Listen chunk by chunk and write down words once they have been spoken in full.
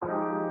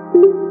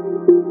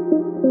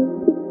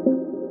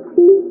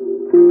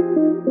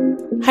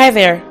Hi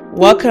there,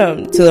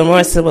 welcome to the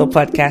More Sibyl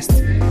Podcast.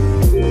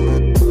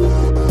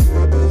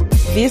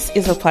 This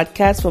is a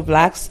podcast for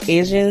Blacks,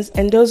 Asians,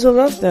 and those who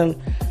love them.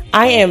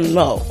 I am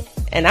Mo,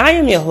 and I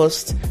am your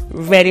host,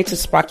 ready to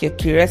spark your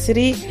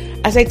curiosity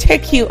as I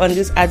take you on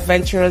this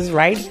adventurous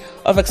ride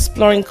of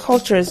exploring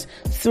cultures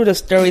through the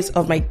stories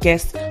of my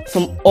guests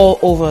from all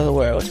over the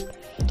world.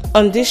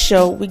 On this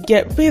show, we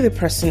get really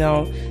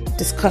personal,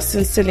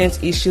 discussing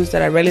salient issues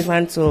that are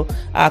relevant to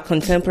our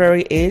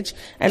contemporary age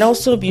and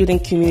also building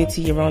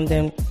community around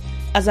them.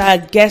 As our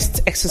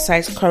guests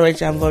exercise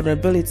courage and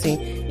vulnerability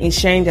in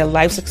sharing their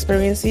life's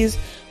experiences,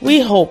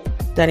 we hope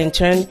that in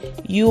turn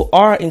you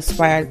are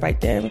inspired by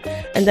them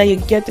and that you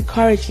get the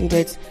courage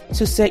needed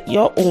to set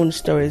your own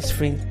stories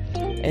free.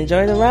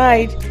 Enjoy the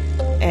ride,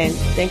 and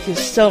thank you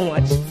so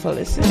much for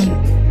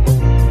listening.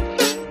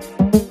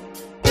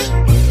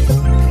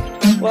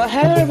 Well,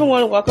 hello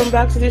everyone. Welcome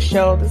back to the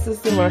show. This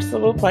is the More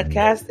Sibyl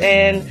Podcast,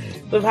 and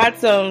we've had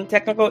some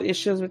technical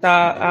issues with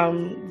our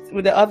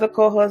with the other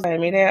co-host,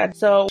 Ayomide.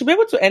 So to be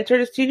able to enter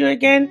the studio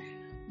again,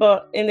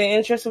 but in the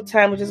interest of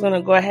time, we're just going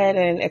to go ahead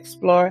and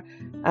explore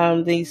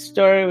the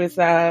story with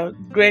our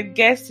great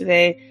guest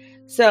today.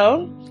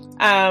 So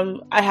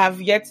I have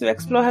yet to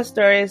explore her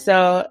story.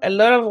 So a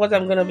lot of what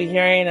I'm going to be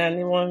hearing and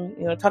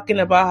even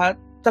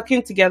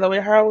talking together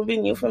with her will be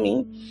new for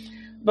me.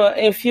 But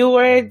in few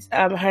words,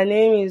 her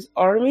name is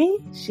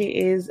Urmi. She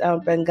is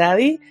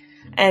Bengali,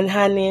 and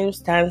her name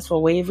stands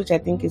for wave, which I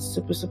think is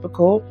super, super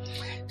cool.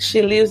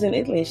 She lives in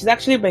Italy. She's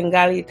actually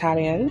Bengali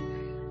Italian,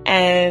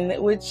 and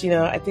which,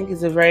 I think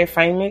is a very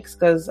fine mix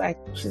because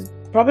she's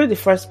probably the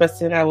first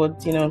person I would,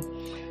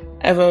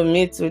 ever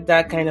meet with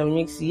that kind of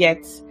mix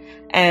yet.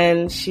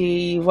 And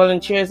she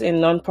volunteers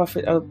in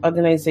non-profit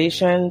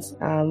organizations,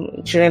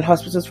 children's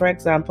hospitals, for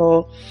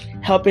example,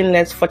 helping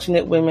less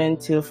fortunate women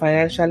to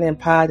financially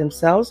empower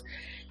themselves.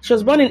 She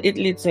was born in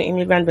Italy to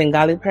immigrant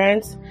Bengali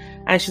parents,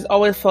 and she's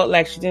always felt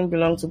like she didn't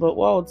belong to both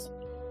worlds.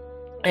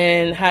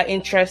 And her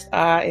interests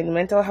are in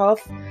mental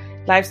health,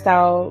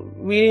 lifestyle,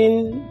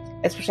 reading,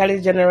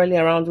 especially generally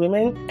around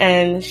women.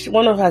 And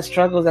one of her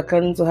struggles,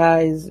 according to her,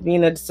 is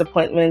being a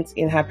disappointment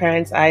in her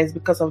parents' eyes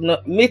because of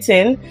not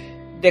meeting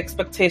the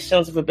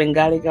expectations of a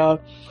Bengali girl.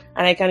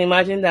 And I can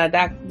imagine that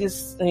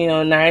this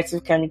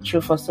narrative can be true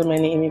for so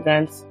many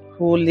immigrants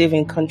who live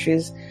in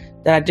countries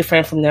that are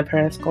different from their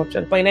parents'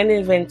 culture. But in any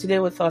event, today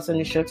with us on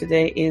the show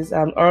today is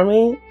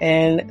Urmi,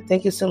 and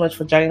thank you so much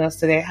for joining us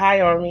today. Hi,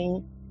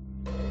 Urmi.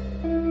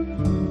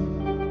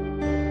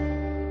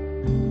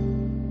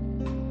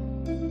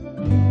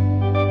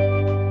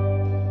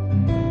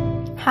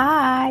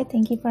 Hi,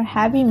 thank you for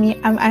having me.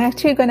 I'm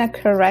actually going to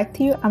correct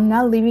you. I'm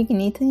not living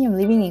in Italy. I'm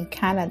living in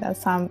Canada.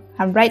 So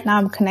I'm right now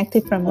I'm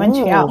connected from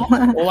Montreal.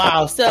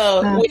 Wow.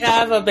 So we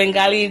have a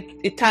Bengali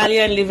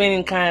Italian living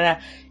in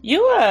Canada.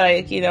 You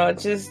are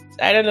just,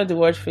 I don't know the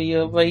word for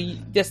you, but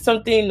there's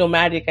something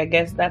nomadic. I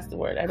guess that's the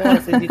word. I don't want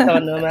to say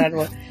digital nomad.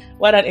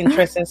 What an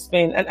interesting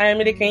spin. And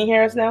Ayomide, can you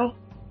hear us now?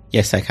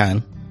 Yes, I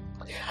can.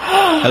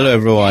 Hello,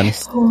 everyone.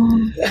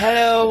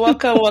 Hello,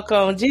 welcome.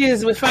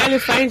 Jeez, we finally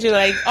find you,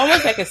 like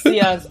almost like a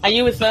see us. Are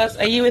you with us?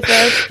 Can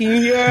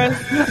you hear us?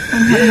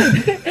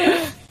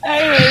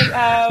 Anyways,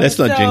 let's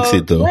not jinx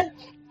it though.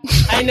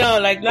 I know,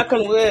 like knock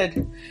on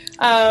wood.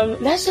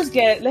 Let's just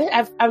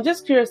I'm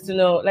just curious to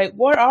know, like,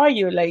 what are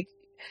you like?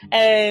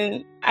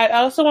 And I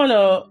also want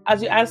to,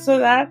 as you answer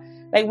that,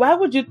 like, why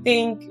would you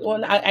think?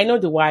 Well, I know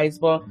the whys,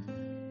 but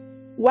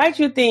why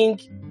do you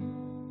think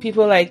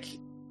people like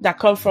that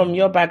come from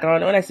your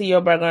background? When I say your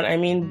background, I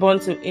mean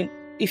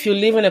if you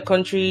live in a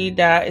country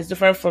that is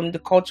different from the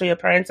culture your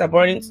parents are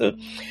born into,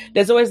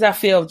 there's always that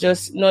fear of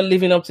just not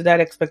living up to that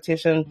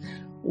expectation.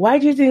 Why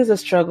do you think the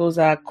struggles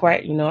are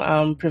quite,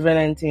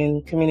 prevalent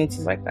in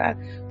communities like that?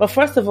 But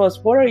first of all,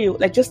 what are you?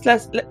 Like,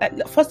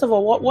 first of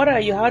all, what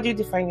are you? How do you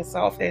define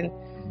yourself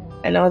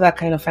and all that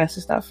kind of fancy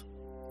stuff?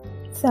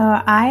 So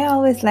I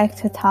always like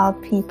to tell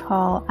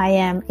people I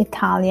am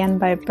Italian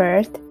by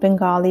birth,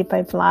 Bengali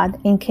by blood,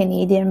 and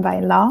Canadian by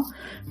law.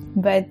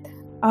 But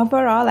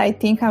overall, I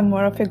think I'm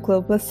more of a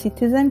global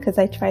citizen because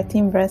I try to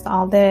embrace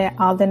all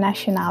the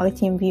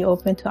nationality and be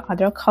open to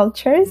other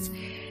cultures.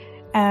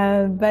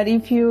 But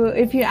if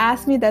you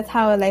ask me, that's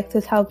how I like to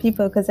tell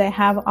people, because I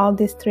have all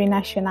these three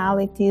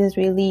nationalities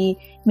really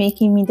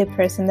making me the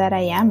person that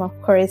I am. Of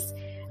course,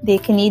 the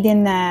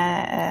Canadian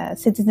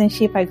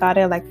citizenship, I got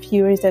it like a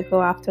few years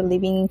ago after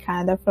living in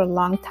Canada for a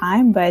long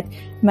time. But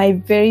my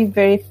very,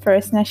 very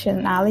first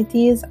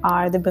nationalities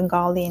are the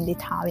Bengali and the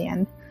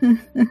Italian.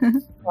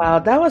 Wow,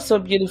 that was so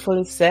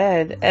beautifully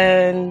said.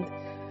 And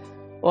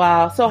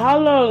wow, so how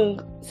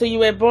long? So you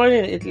were born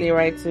in Italy,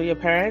 right? So your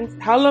parents,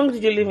 how long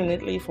did you live in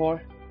Italy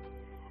for?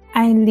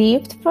 I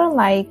lived for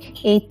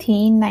like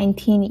 18,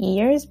 19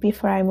 years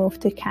before I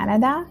moved to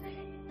Canada.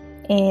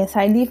 And so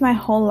I lived my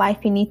whole life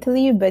in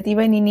Italy, but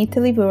even in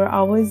Italy, we were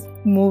always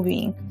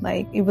moving.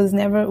 Like we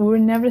were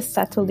never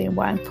settled in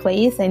one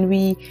place, and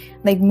we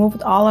like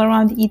moved all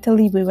around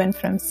Italy. We went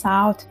from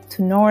south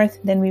to north,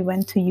 then we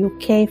went to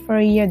UK for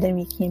a year, then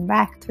we came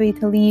back to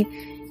Italy,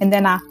 and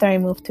then after I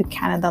moved to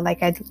Canada,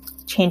 like I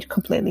changed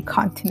completely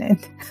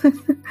continent.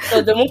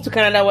 So the move to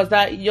Canada, was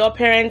that your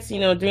parents,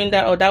 doing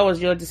that, or that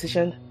was your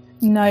decision?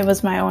 No, it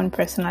was my own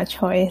personal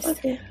choice.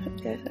 Okay.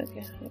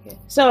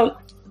 So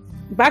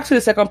back to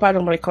the second part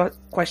of my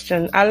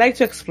question. I'd like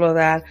to explore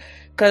that,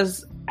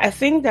 because I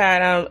think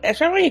that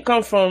especially when you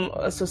come from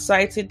a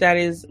society that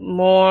is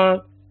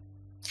more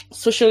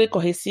socially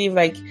cohesive,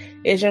 like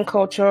Asian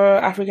culture,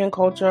 African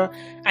culture,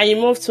 and you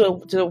move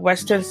to the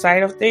Western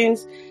side of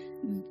things,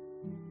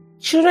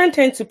 children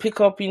tend to pick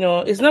up,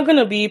 it's not going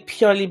to be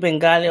purely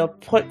Bengali or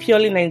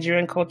purely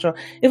Nigerian culture,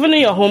 even though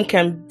your home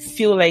can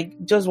feel like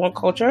just one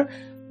culture,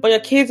 but your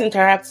kids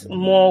interact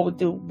more with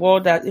the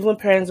world that even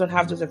parents don't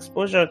have this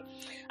exposure.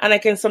 And I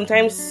can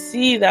sometimes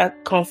see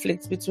that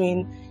conflict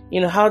between,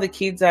 how the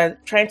kids are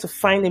trying to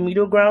find a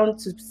middle ground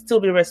to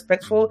still be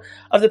respectful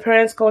of the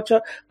parents'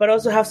 culture, but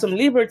also have some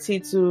liberty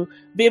to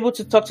be able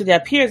to talk to their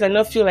peers and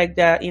not feel like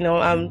they're,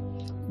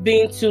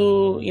 being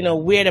too,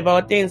 weird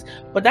about things.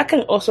 But that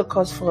can also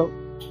cause for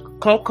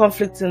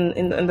conflicts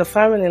in the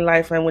family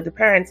life and with the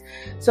parents.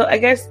 So I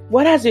guess,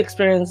 what has your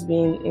experience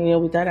been,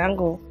 with that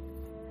angle?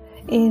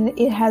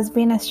 It has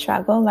been a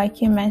struggle,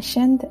 like you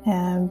mentioned,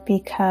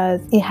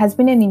 because it has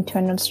been an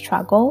internal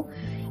struggle,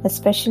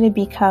 especially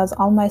because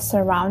all my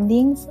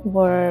surroundings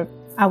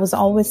I was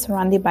always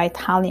surrounded by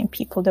Italian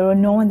people. There were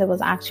no one that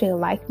was actually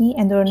like me,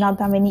 and there were not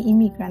that many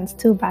immigrants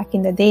too back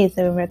in the days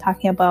that we were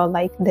talking about,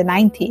 like the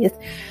 90s.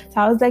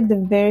 So I was like the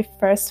very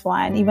first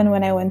one. Even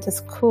when I went to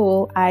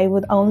school, I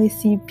would only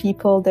see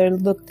people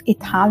that looked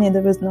Italian.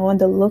 There was no one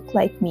that looked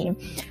like me.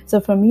 So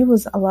for me, it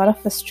was a lot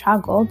of a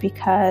struggle,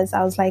 because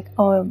I was like,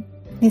 oh,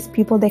 these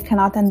people, they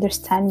cannot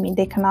understand me.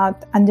 They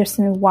cannot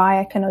understand why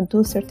I cannot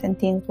do certain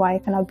things, why I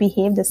cannot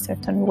behave a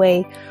certain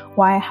way,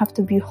 why I have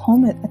to be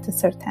home at a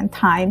certain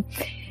time.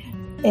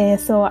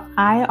 So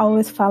I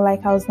always felt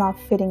like I was not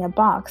fitting a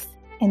box.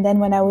 And then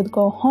when I would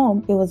go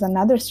home, it was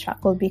another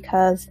struggle,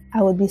 because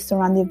I would be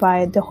surrounded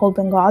by the whole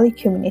Bengali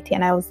community.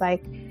 And I was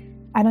like,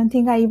 I don't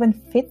think I even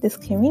fit this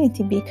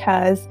community,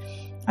 because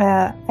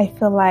I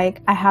feel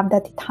like I have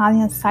that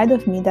Italian side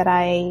of me that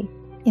I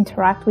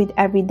interact with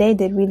every day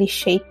that really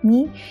shape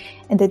me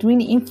and that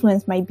really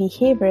influence my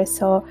behavior.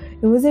 So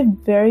it was a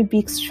very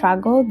big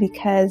struggle,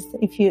 because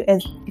if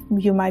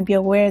you might be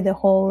aware, the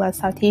whole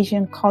South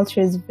Asian culture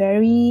is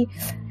very,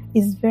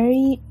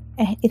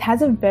 it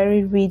has a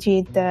very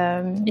rigid,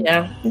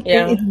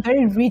 it's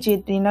very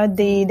rigid,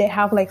 they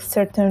have like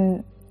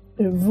certain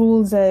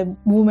rules.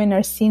 Women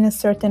are seen a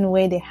certain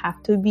way, they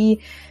have to be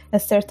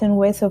a certain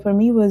way. So for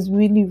me, it was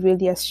really,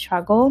 really a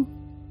struggle.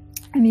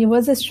 And it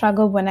was a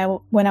struggle when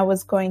I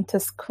was going to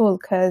school,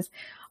 because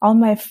all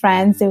my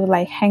friends, they would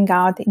like hang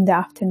out in the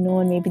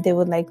afternoon. Maybe they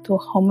would like do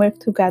homework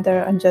together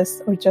and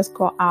just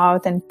go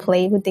out and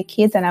play with the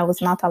kids. And I was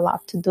not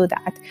allowed to do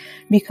that,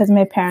 because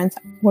my parents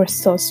were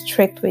so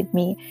strict with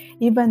me,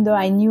 even though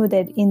I knew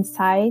that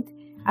inside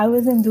I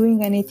wasn't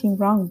doing anything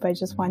wrong by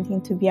just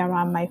wanting to be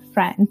around my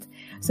friends.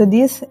 So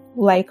this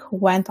like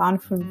went on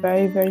for a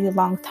very, very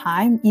long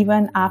time.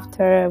 Even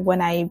after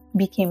when I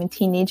became a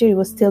teenager, it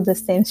was still the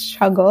same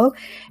struggle.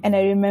 And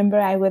I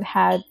remember I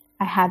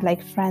had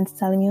like friends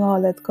telling me, oh,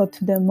 let's go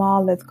to the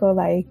mall, let's go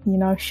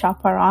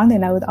shop around.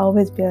 And I would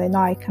always be like, no,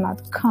 I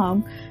cannot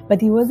come.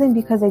 But it wasn't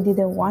because I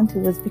didn't want to,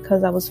 it was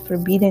because I was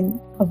forbidden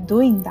of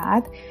doing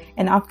that.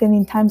 And often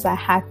in times I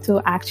had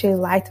to actually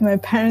lie to my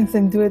parents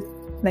and do it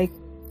like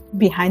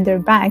behind their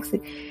backs,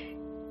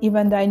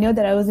 even though I know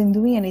that I wasn't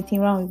doing anything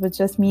wrong. It was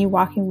just me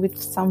walking with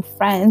some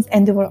friends,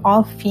 and they were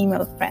all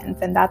female friends,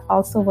 and that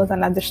also was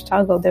another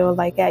struggle. They were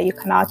like, yeah, you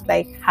cannot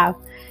like have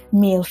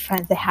male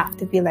friends, they have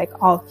to be like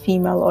all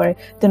female, or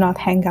do not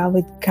hang out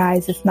with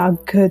guys, it's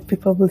not good,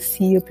 people will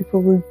see you,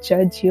 people will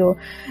judge you.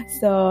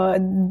 So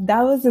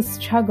that was a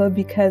struggle,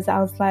 because I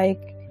was like,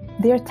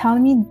 they're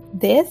telling me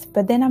this,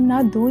 but then I'm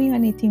not doing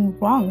anything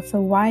wrong.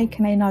 So why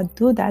can I not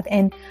do that?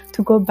 And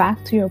to go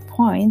back to your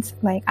point,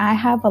 like I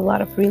have a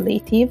lot of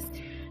relatives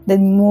that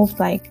moved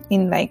like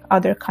in like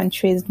other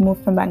countries,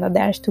 moved from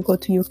Bangladesh to go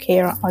to UK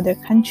or other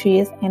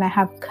countries. And I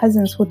have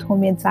cousins who told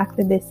me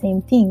exactly the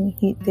same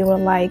thing. They were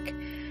like,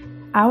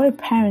 our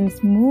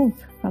parents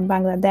moved from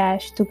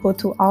Bangladesh to go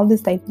to all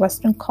these like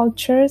Western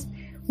cultures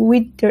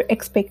with their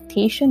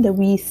expectation that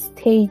we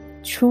stay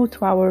true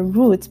to our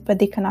roots, but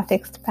they cannot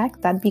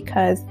expect that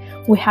because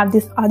we have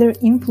this other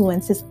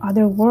influence, this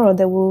other world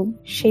that will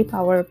shape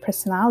our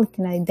personality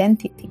and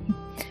identity.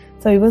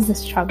 So it was a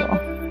struggle.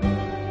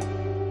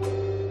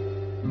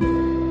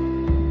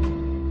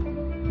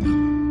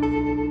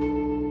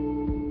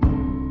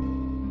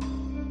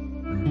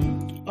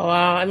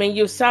 Wow, I mean,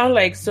 you sound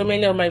like so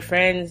many of my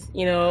friends,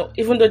 you know,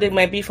 even though they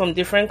might be from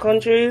different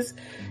countries,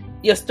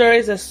 your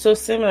stories are so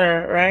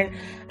similar, right?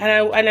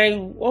 And I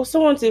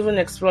also want to even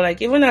explore,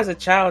 like, even as a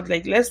child,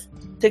 like, let's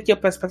take your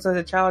perspective as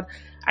a child.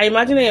 I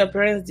imagine that your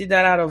parents did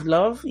that out of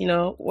love,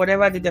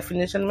 whatever the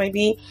definition might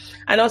be.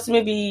 And also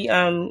maybe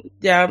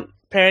their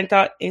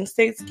parental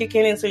instincts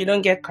kicking in so you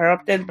don't get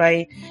corrupted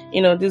by,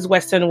 this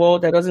Western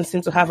world that doesn't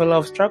seem to have a lot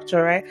of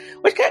structure, right?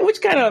 Which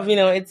kind of,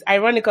 it's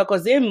ironical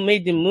because they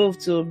made the move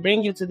to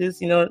bring you to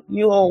this,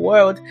 new whole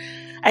world.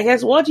 I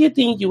guess, what do you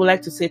think you would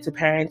like to say to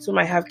parents who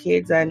might have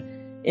kids and,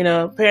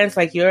 parents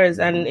like yours?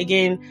 And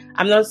again,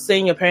 I'm not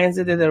saying your parents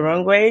did it the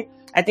wrong way.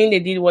 I think they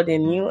did what they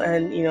knew,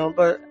 and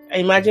but I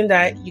imagine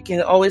that you can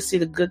always see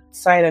the good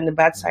side and the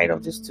bad side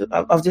of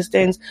of these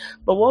things.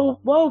 But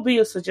what would be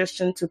your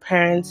suggestion to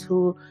parents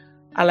who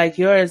are like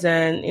yours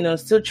and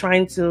still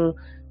trying to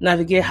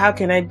navigate how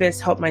can I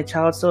best help my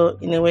child? So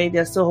in a way,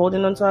 they're still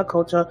holding on to our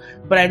culture,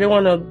 but I don't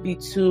want to be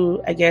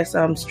too, I guess,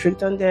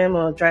 strict on them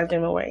or drive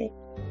them away.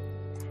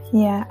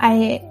 Yeah,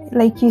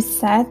 like you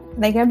said,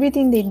 like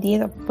everything they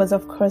did was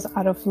of course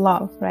out of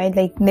love, right?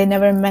 Like they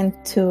never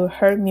meant to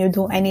hurt me or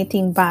do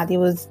anything bad. It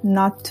was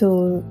not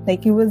to,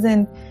 like, it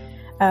wasn't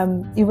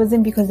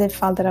because they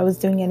felt that I was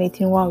doing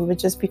anything wrong. It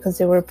was just because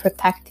they were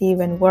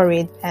protective and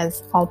worried,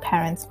 as all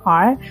parents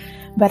are.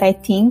 But I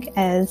think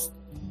as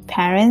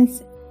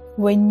parents,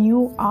 when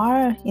you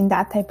are in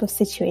that type of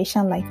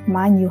situation like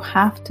mine, you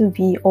have to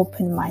be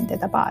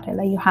open-minded about it.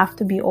 Like you have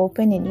to be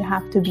open and you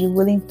have to be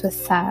willing to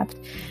accept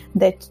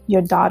that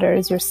your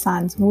daughters, your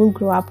sons will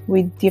grow up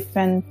with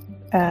different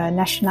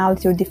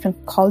nationality or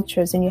different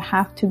cultures, and you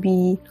have to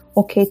be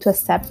okay to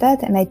accept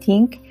that. And I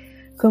think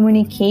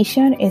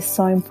communication is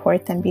so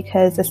important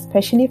because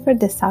especially for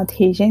the South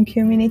Asian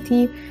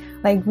community,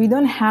 like we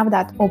don't have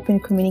that open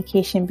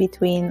communication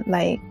between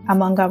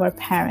among our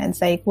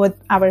parents. Like what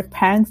our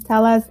parents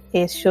tell us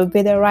should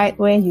be the right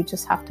way. You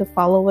just have to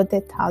follow what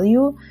they tell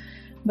you.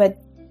 But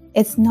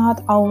it's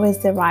not always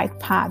the right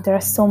path. There are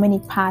so many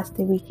paths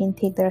that we can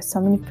take. There are so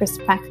many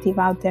perspectives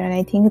out there. And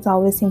I think it's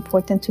always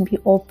important to be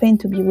open,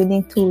 to be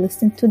willing to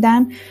listen to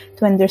them,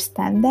 to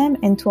understand them,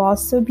 and to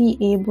also be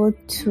able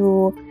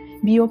to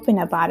be open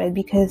about it.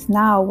 Because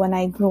now when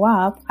I grew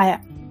up,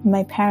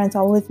 my parents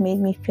always made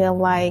me feel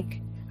like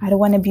I don't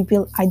want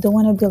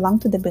to belong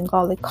to the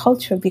Bengali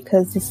culture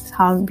because this is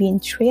how I'm being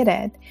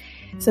treated.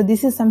 So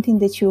this is something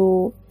that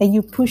you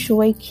push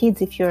away kids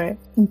if you're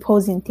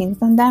imposing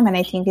things on them. And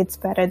I think it's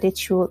better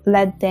that you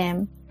let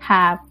them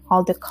have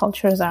all the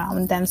cultures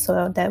around them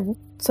so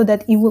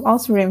that it will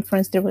also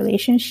influence the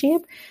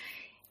relationship.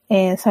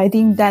 And so I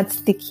think that's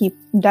the key.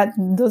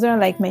 Those are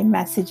like my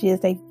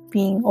messages, like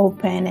being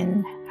open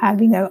and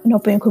having an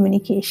open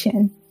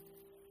communication.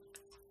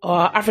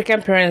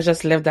 African parents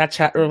just left that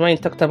chat room when you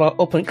talked about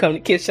open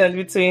communication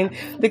between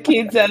the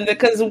kids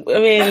because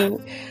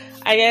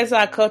I guess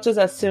our cultures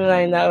are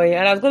similar in that way.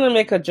 And I was going to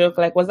make a joke,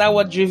 like, was that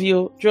what drove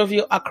you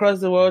across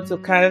the world to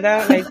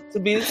Canada, like to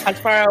be as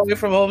far away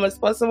from home as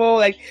possible,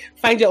 like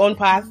find your own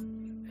path?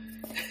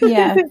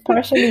 Yeah,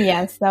 partially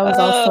yes. That was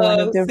also one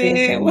of the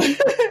reasons.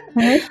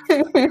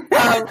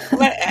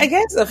 But I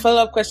guess a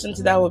follow-up question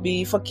to that would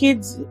be for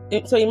kids.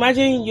 So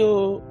imagine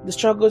the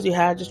struggles you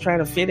had just trying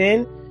to fit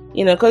in.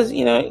 Because,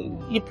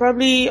 you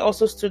probably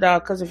also stood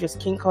out because of your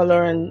skin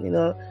color and,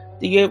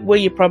 the way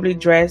you probably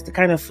dress, the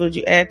kind of food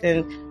you ate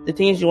and the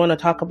things you want to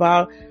talk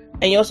about.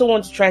 And you also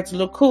want to try to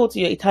look cool to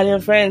your Italian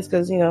friends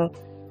because,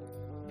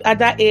 at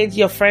that age,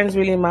 your friends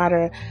really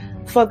matter.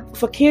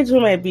 For kids who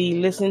might be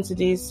listening to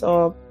this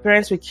or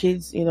parents with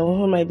kids,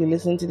 who might be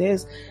listening to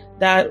this,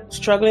 that are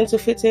struggling to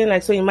fit in.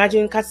 Like, so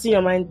imagine casting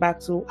your mind back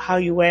to how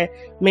you were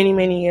many,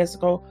 many years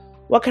ago.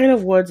 What kind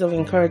of words of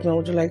encouragement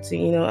would you like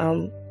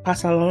to,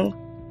 pass along?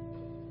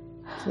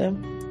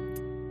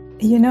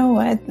 You know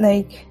what,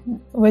 like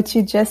what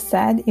you just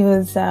said, it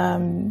was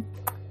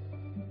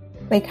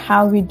like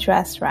how we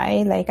dress,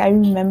 right? Like I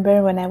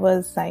remember when I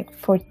was like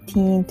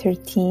 14,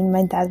 13,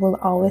 my dad will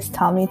always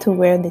tell me to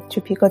wear the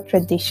typical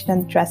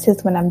traditional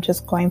dresses when I'm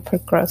just going for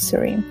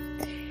grocery.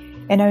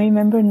 And I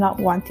remember not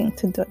wanting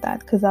to do that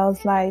because I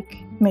was like,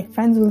 my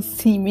friends will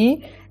see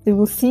me. They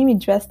will see me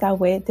dressed that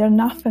way. They're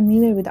not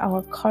familiar with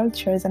our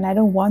cultures, and I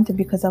don't want to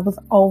because I was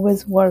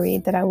always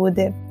worried that I would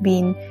have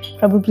been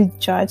probably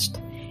judged,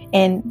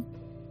 and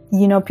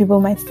people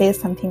might say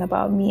something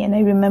about me. And I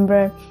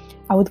remember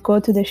I would go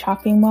to the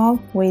shopping mall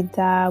with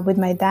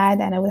my dad,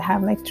 and I would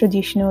have like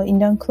traditional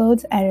Indian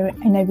clothes,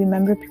 and I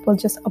remember people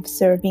just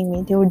observing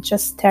me. They would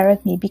just stare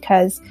at me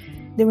because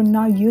they were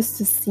not used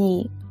to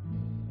see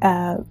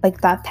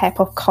like that type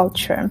of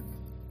culture.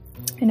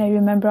 And I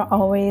remember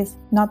always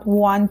not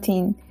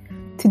wanting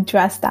to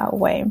dress that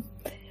way.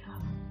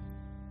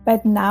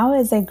 But now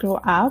as I grew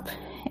up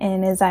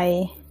and as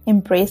I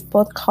embraced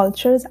both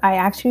cultures,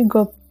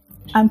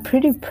 I'm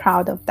pretty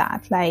proud of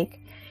that. Like,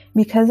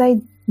 because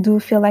I do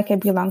feel like I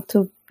belong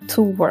to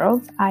two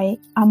worlds, I'm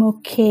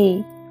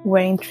okay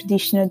wearing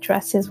traditional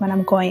dresses when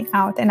I'm going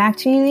out. And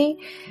actually,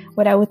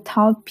 what I would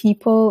tell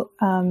people,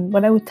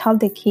 what I would tell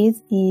the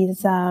kids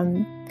is,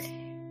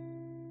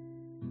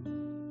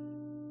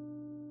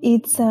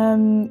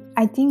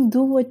 I think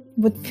do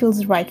what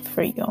feels right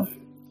for you.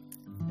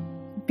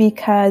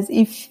 because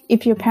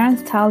if your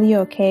parents tell you,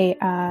 okay,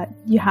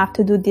 you have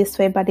to do this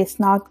way, but it's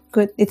not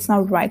good, it's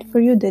not right for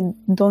you, then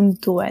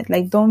don't do it.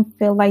 Like, don't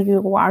feel like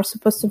you are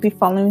supposed to be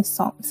following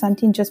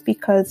something just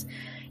because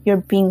you're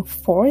being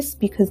forced,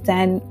 because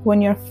then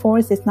when you're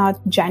forced, it's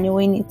not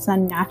genuine, it's not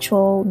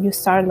natural. You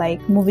start like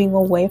moving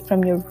away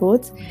from your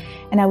roots.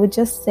 And I would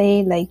just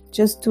say, like,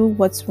 just do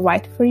what's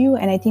right for you.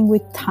 And I think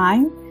with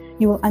time,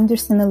 you will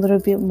understand a little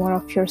bit more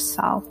of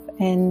yourself.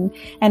 And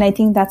I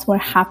think that's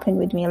what happened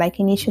with me. Like,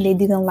 initially I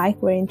didn't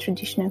like wearing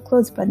traditional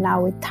clothes, but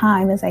now with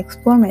time, as I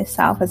explore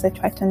myself, as I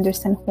try to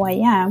understand who I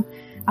am,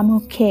 I'm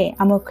okay.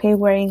 I'm okay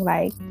wearing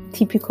like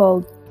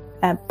typical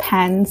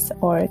pants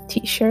or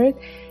t-shirt,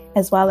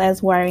 as well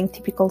as wearing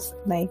typical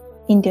like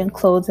Indian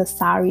clothes, as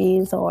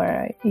saris,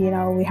 or, you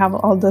know, we have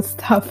all those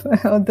stuff,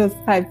 all those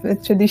types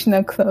of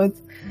traditional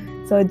clothes.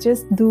 So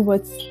just do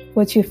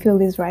what you feel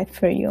is right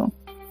for you.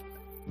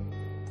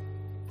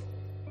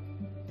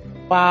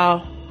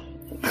 Wow.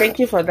 Thank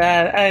you for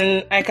that.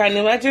 And I can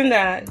imagine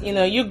that, you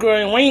know,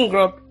 when you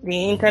grew up,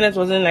 the internet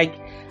wasn't like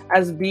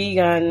as big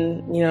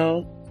and, you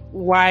know,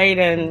 wide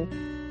and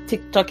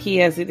TikTok-y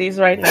as it is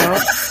right now.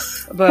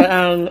 But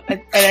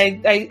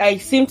I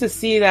seem to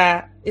see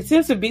that it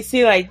seems to be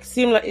like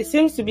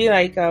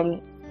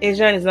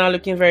Asia is now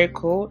looking very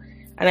cool.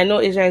 And I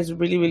know Asia is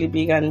really, really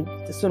big and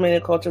there's so many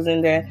cultures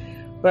in there.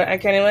 But I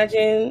can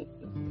imagine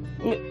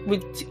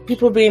with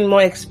people being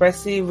more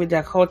expressive with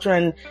their culture,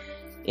 and,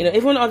 you know,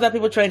 even other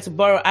people trying to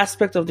borrow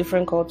aspects of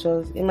different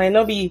cultures. It might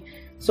not be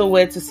so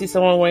weird to see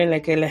someone wearing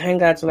like a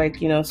lehenga to,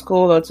 like, you know,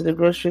 school or to the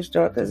grocery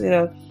store, because, you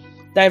know,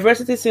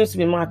 diversity seems to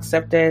be more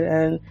accepted.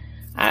 And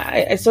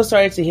I'm so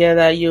sorry to hear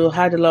that you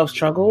had a lot of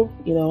struggle,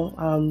 you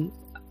know,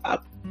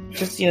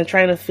 just, you know,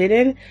 trying to fit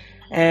in.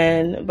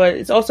 But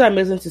it's also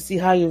amazing to see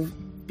how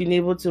you've been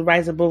able to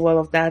rise above all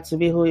of that to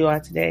be who you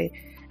are today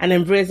and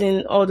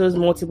embracing all those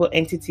multiple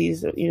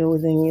entities, you know,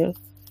 within you.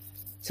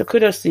 So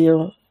kudos to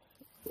you,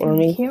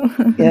 Urmi.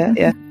 Thank you.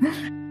 Yeah.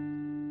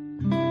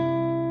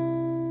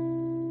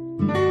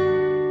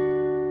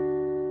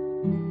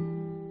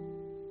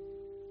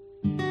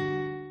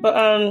 But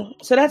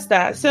so that's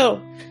that.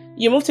 So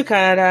you moved to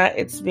Canada.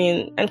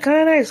 And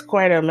Canada is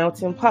quite a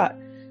melting pot.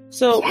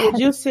 So Would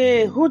you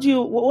say, what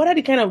are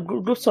the kind of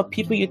groups of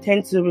people you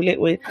tend to relate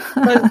with?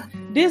 Because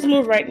this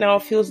move right now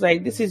feels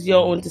like this is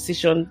your own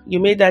decision. You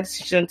made that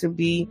decision to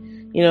be,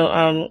 you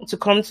know, to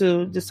come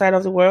to this side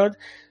of the world.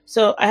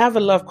 So I have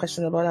a lot of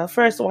questions about that.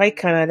 First, why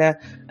Canada?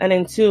 And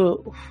then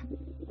two,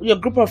 your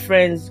group of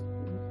friends,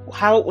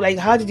 how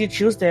did you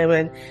choose them?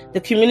 And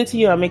the community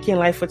you are making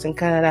life with in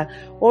Canada,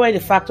 what were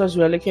the factors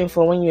you were looking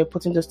for when you were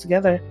putting those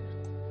together?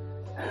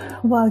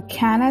 Well,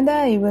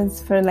 Canada, it was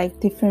for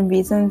like different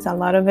reasons. A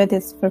lot of it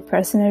is for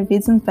personal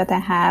reasons, but I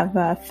have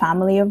a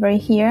family over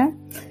here.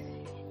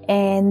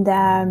 And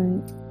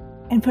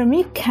for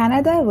me,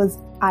 Canada was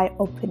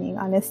eye-opening,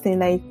 honestly.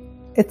 Like,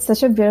 it's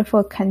such a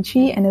beautiful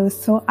country, and it was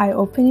so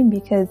eye-opening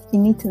because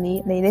in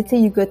Italy, like, let's say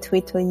you go to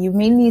Italy, you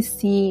mainly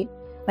see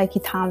like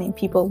Italian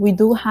people. We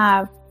do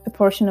have a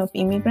portion of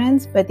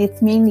immigrants, but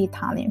it's mainly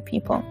Italian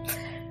people.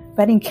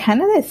 But in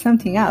Canada, it's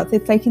something else.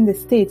 It's like in the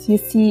States, you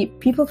see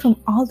people from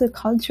all the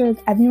cultures,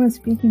 everyone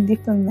speaking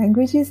different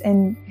languages.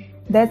 And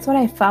that's what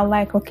I felt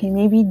like, okay,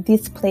 maybe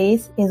this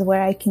place is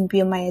where I can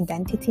build my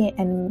identity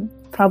and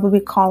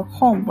probably call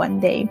home one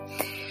day.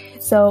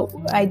 So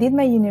I did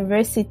my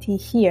university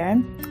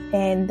here.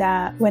 And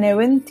when I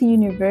went to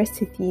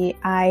university,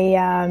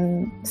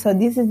 so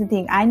this is the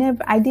thing.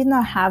 I did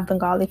not have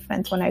Bengali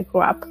friends when I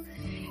grew up.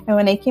 And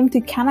when I came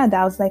to Canada,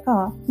 I was like,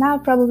 oh, now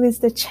probably is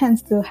the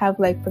chance to have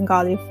like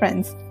Bengali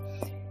friends.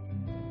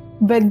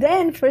 But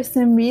then for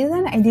some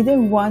reason, I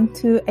didn't want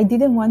to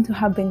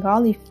have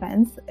Bengali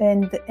friends.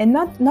 And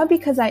not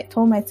because I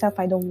told myself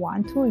I don't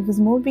want to. It was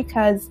more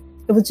because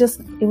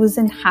it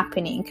wasn't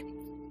happening.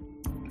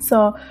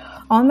 So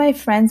all my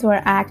friends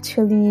were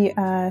actually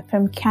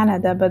from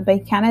Canada. But by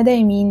Canada,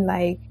 I mean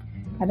like,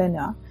 I don't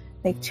know,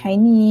 like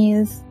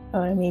Chinese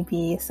or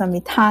maybe some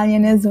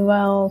Italian as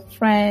well,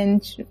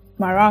 French,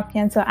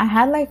 Moroccan. So I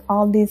had like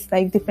all these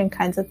like different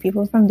kinds of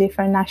people from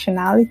different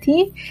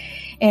nationality.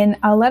 And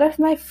a lot of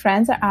my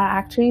friends are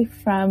actually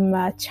from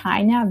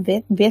China,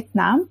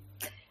 Vietnam.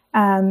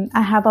 I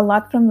have a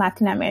lot from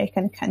Latin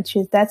American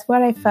countries. That's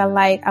where I felt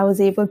like I was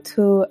able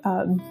to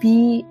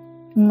be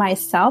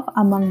myself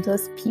among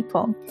those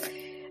people.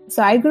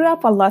 So I grew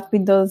up a lot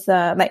with those,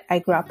 my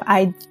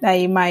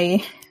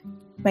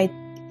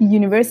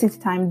university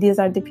time, these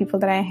are the people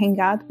that I hang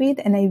out with,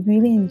 and I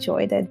really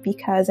enjoyed it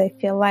because I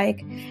feel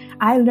like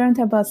I learned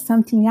about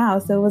something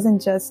else that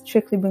wasn't just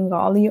strictly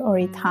Bengali or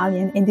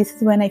Italian. And this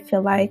is when I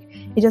feel like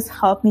it just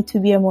helped me to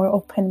be a more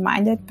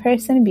open-minded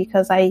person,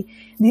 because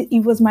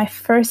it was my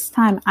first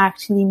time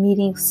actually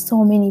meeting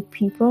so many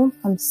people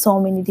from so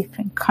many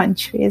different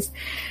countries.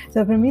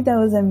 So for me, that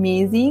was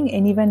amazing.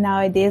 And even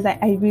nowadays,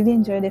 I really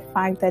enjoy the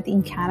fact that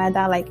in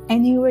Canada, like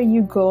anywhere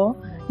you go,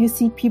 you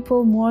see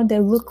people more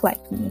that look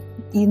like me.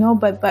 You know,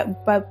 but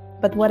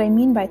what I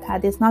mean by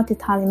that is not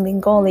Italian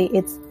Bengali,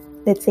 it's,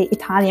 let's say,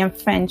 Italian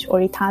French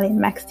or Italian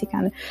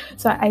Mexican.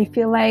 So I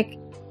feel like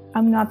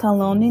I'm not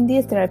alone in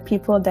this. There are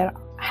people that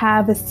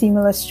have a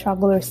similar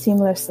struggle or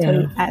similar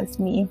story as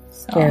me.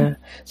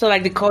 So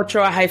like the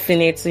cultural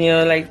hyphenates,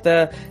 like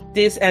the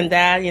this and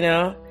that,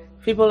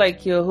 people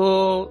like you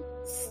who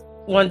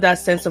want that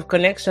sense of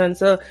connection.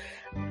 So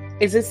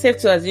is it safe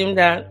to assume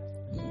that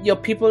your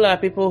people are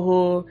people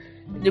who,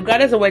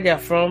 regardless of where they're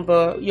from,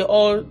 but you're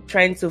all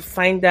trying to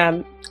find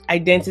that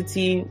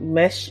identity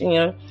mesh,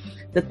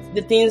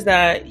 the things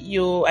that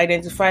you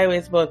identify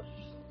with, but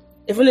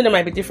even though there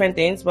might be different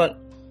things, but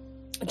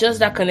just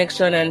that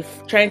connection and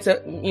trying to,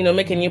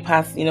 make a new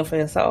path, for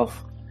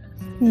yourself.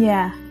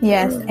 Yeah,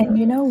 yes. And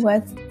you know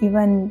what's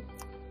even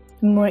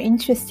more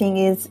interesting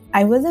is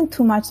I wasn't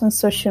too much on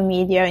social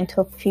media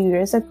until a few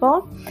years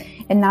ago.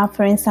 And now,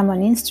 for instance, I'm on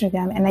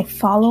Instagram and I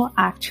follow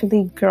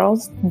actually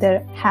girls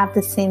that have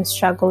the same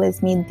struggle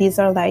as me. These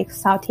are like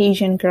South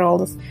Asian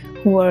girls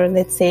who are,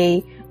 let's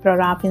say, brought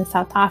up in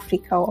South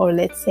Africa, or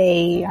let's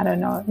say, I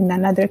don't know, in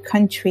another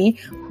country,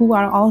 who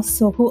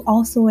also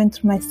went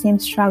through my same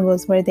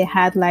struggles, where they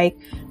had like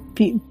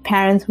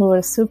parents who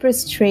were super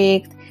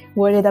strict,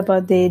 worried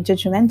about the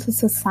judgmental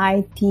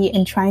society,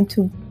 and trying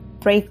to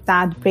break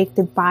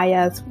the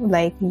bias,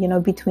 like,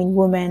 between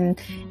women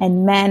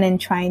and men,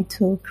 and trying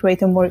to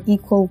create a more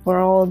equal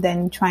world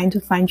and trying to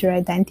find your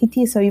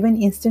identity. So even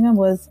Instagram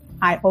was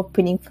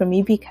eye-opening for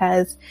me,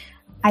 because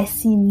I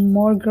see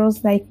more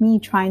girls like me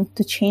trying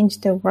to change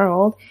the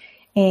world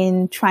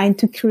and trying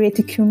to create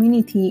a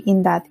community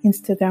in that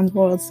Instagram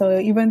world. So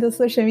even though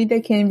social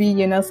media can be,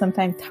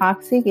 sometimes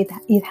toxic,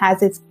 it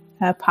has its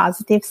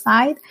positive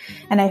side.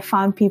 And I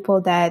found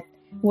people that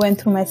went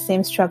through my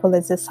same struggle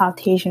as a South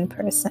Asian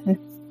person.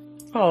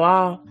 Oh,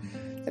 wow.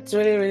 That's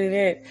really, really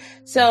neat.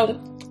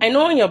 So I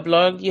know on your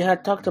blog, you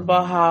had talked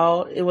about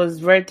how it was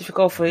very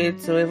difficult for you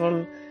to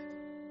even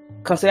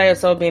consider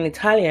yourself being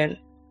Italian.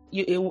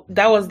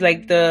 That was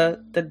like the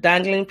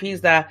dangling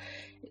piece that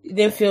you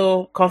didn't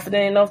feel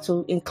confident enough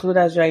to include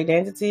as your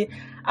identity.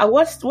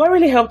 What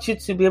really helped you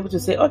to be able to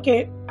say,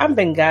 okay, I'm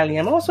Bengali,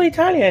 I'm also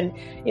Italian,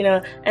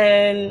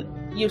 and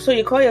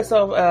you call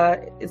yourself,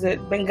 is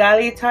it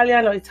Bengali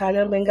Italian or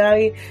Italian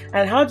Bengali?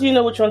 And how do you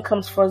know which one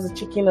comes first, the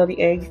chicken or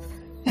the egg?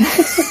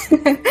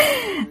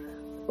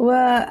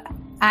 Well,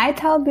 I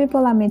tell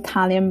people I'm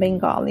Italian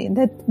Bengali.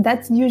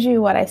 That's usually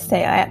what I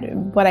say,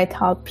 what I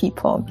tell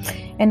people.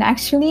 And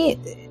actually,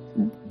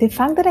 the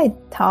fact that I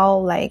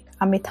tell like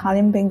I'm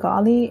Italian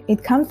Bengali,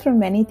 it comes from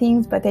many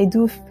things, but I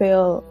do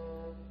feel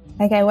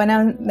like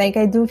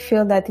I do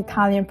feel that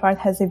Italian part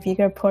has a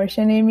bigger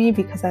portion in me,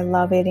 because I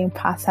love eating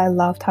pasta, I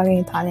love talking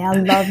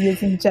Italian, I love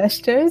using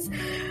gestures.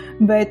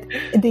 But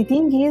the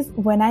thing is,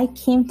 when I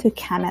came to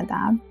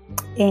Canada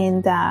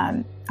and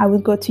I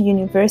would go to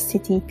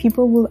university,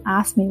 people will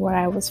ask me where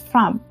I was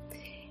from.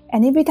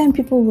 And every time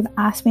people would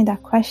ask me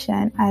that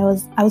question, I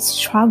was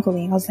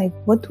struggling. I was like,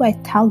 what do I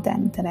tell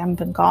them? That I'm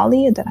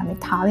Bengali or that I'm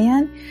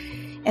Italian?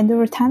 And there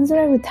were times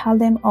where I would tell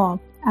them, oh,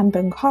 I'm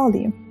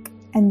Bengali.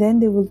 And then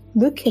they would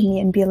look at me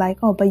and be like,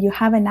 oh, but you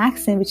have an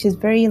accent which is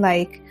very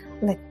like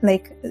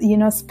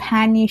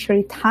Spanish or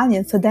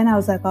Italian. So then I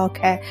was like,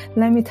 okay,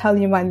 let me tell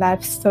you my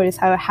life story.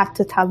 So I had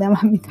to tell them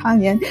I'm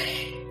Italian.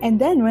 And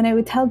then when I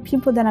would tell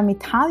people that I'm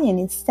Italian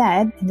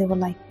instead, and they were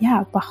like,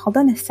 yeah, but hold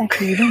on a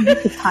second, you don't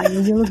look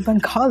Italian, you look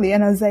Bengali.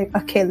 And I was like,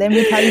 okay, let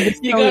me tell you the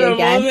story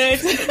again.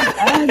 So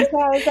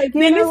I was like,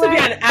 there needs to be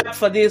an app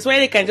for this where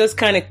they can just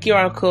kind of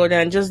QR code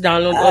and just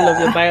download all of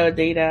your bio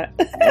data.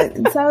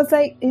 So I was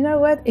like, you know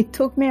what? It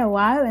took me a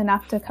while. And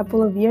after a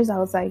couple of years, I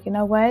was like, you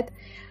know what?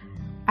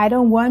 I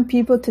don't want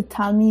people to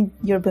tell me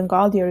you're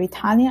Bengali or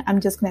Italian.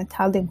 I'm just going to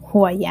tell them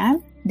who I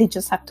am. They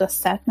just have to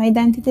accept my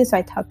identity. So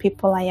I tell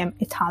people I am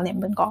Italian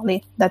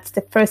Bengali. That's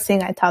the first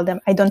thing I tell them.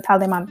 I don't tell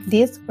them I'm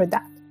this or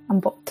that. I'm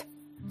both.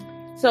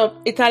 So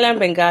Italian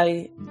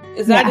Bengali,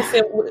 is that the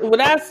same? Would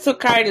that still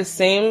carry the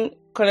same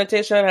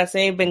connotation as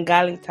saying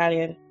Bengali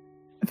Italian?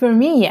 For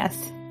me,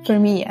 yes.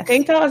 Can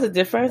you tell us the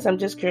difference? I'm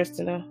just curious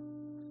to know.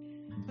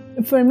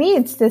 For me,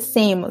 it's the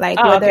same. Like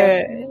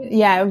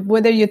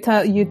whether you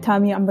tell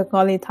me I'm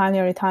Bengali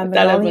Italian or Italian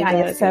Bengali, I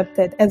accept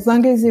it. As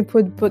long as you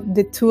put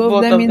the two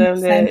of them in the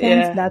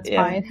sentence, that's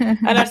fine.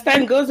 And as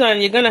time goes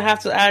on, you're gonna have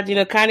to add,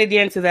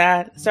 Canadian to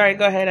that. Sorry,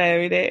 go ahead,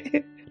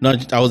 Ayomide. No,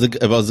 I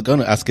was going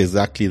to ask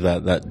exactly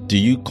that. That do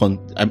you?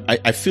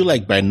 I feel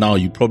like by now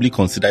you probably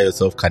consider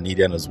yourself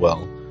Canadian as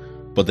well,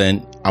 but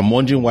then I'm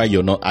wondering why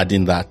you're not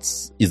adding that.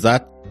 Is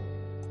that?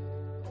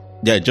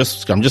 Yeah,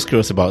 I'm just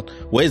curious about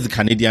where is the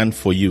Canadian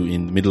for you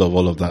in the middle of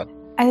all of that?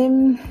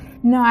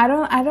 No,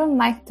 I don't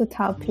like to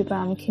tell people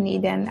I'm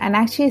Canadian. And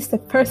actually, it's the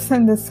first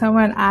time that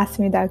someone asked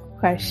me that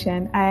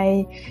question.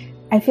 I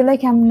feel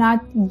like I'm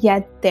not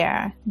yet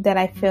there that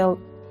I feel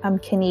I'm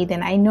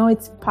Canadian. I know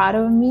it's part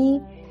of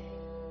me,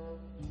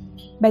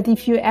 but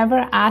if you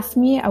ever ask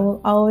me, I will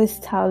always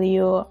tell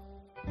you.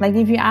 Like,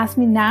 if you ask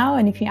me now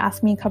and if you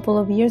ask me a couple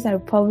of years, I will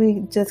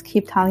probably just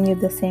keep telling you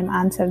the same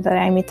answer, that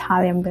I'm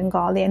Italian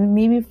Bengali. And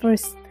maybe for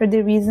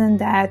the reason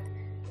that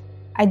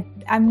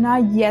I'm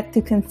not yet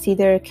to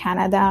consider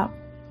Canada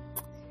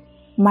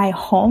my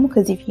home,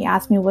 because if you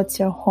ask me what's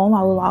your home,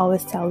 I will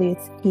always tell you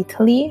it's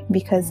Italy,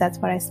 because that's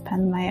where I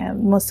spent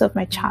most of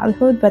my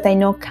childhood. But I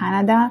know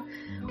Canada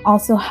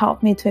also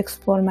helped me to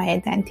explore my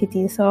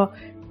identity. So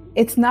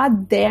it's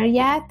not there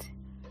yet,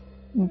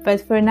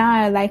 but for now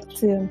I like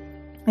to,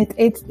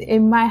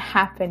 it might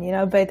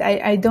happen, but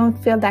I don't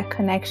feel that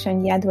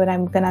connection yet where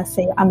I'm gonna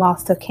say I'm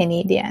also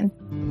Canadian.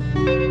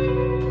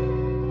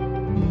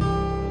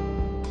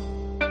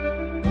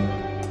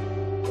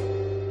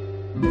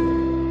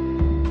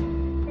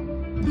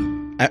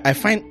 I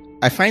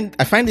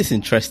find this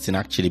interesting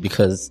actually,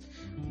 because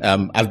I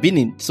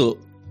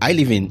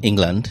live in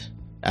England,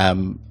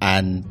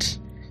 and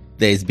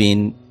there's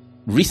been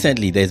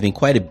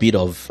quite a bit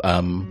of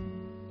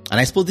and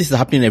I suppose this is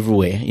happening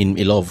everywhere in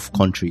a lot of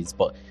countries,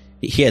 but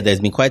here there's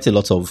been quite a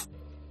lot of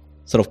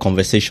sort of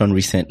conversation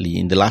recently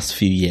in the last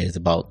few years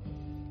about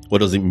what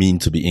does it mean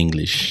to be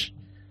English,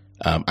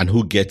 and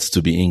who gets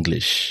to be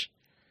English,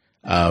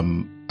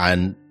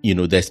 and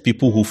there's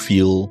people who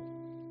feel,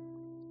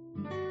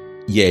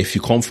 yeah, if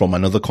you come from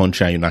another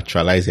country and you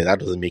naturalize it, that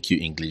doesn't make you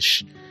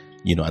English,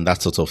 and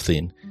that sort of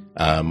thing.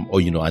 And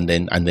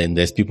then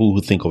there's people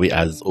who think of it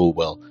as, oh,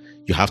 well,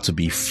 you have to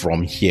be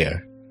from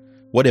here,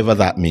 whatever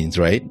that means,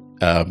 right?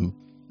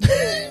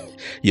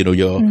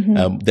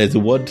 There's a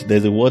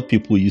word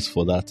people use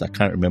for that. I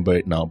can't remember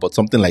it now, but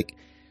something like,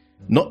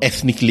 not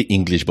ethnically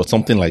English, but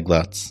something like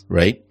that,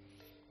 right?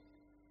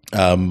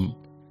 And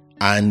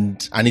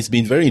it's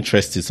been very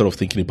interesting sort of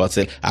thinking about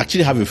it. I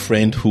actually have a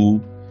friend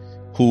who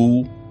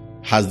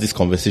has these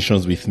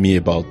conversations with me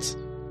about,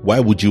 why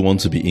would you want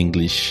to be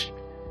English,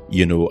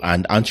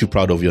 and aren't you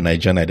proud of your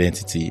Nigerian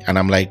identity? And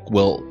I'm like,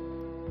 well,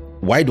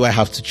 why do I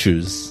have to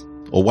choose?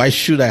 Or why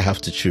should I have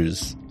to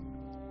choose?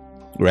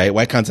 Right?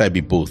 Why can't I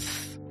be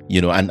both?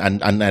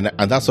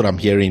 And that's what I'm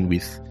hearing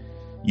with,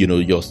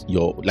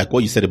 your like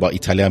what you said about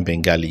Italian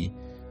Bengali.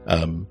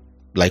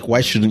 Like,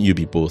 why shouldn't you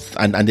be both?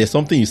 And there's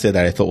something you said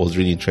that I thought was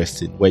really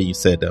interesting, where you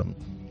said,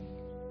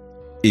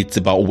 it's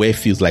about where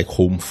feels like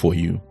home for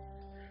you.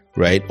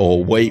 Right?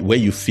 Or where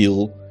you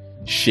feel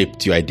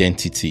shaped your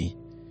identity.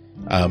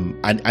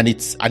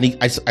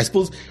 I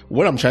suppose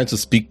what I'm trying to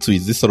speak to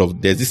is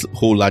there's this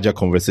whole larger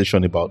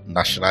conversation about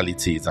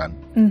nationalities and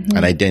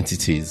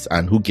identities,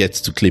 and who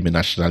gets to claim a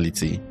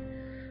nationality,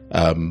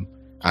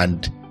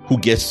 and who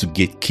gets to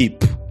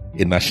gatekeep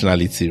a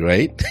nationality,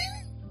 right?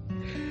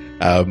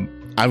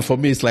 And for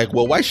me, it's like,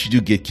 well, why should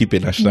you gatekeep a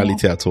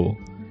nationality at all?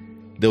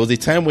 There was a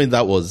time when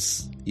that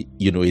was,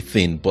 a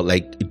thing, but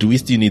like, do we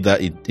still need that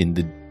in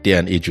the day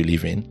and age we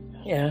live in?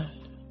 Yeah,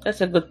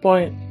 that's a good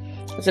point.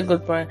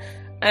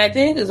 And I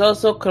think it's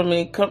also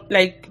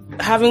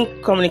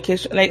having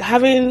communication, like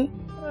having,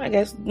 I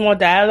guess, more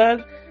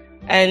dialogue,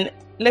 and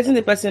letting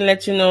the person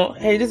let you know,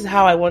 hey, this is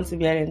how I want to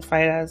be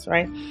identified as,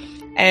 right?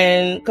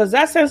 And because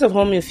that sense of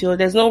home you feel,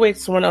 there's no way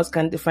someone else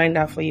can define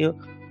that for you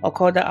or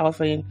call that out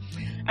for you.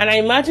 And I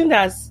imagine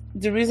that's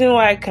the reason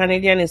why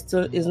Canadian is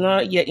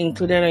not yet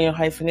included on your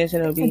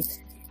hyphenation will be,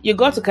 you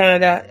got to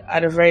Canada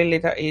at a very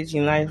later age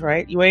in life,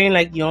 right? You were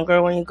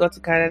younger when you got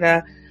to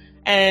Canada,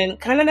 and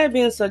Canada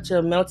being such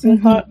a melting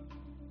pot,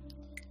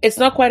 it's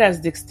not quite as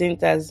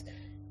distinct as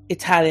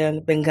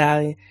Italian,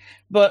 Bengali.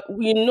 But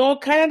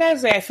Canada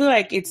I feel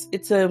like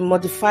it's a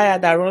modifier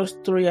that runs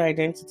through your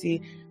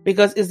identity,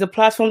 because it's the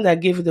platform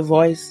that gives you the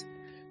voice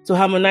to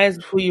harmonize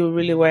who you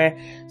really were.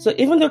 So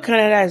even though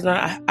Canada is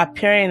not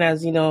appearing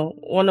as,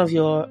 one of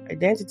your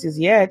identities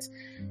yet,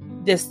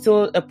 there's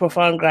still a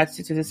profound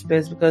gratitude to this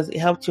place because it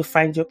helped you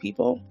find your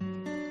people.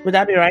 Would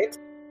that be right?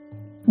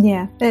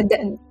 Yeah.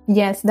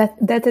 Yes,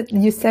 that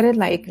you said it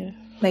like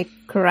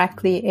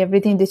correctly.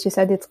 Everything that you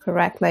said, it's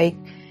correct. Like,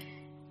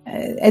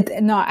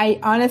 no, I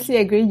honestly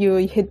agree. You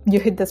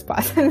hit the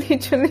spot,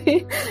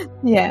 literally.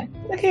 Yeah.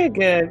 Okay,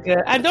 good.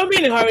 And don't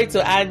be in a hurry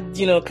to add,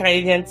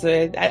 Canadian to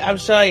it. I'm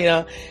sure,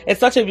 it's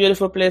such a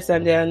beautiful place,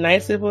 and there are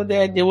nice people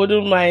there. They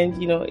wouldn't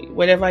mind,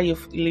 whatever you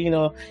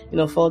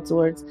fall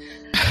towards.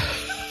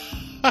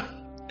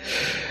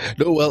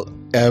 No,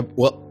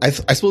 well, I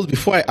suppose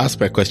before I ask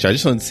my question, I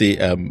just want to say,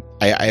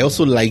 I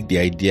also like the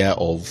idea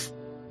of,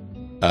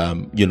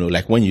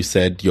 like when you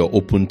said you're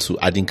open to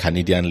adding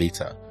Canadian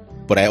later.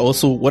 But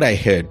what I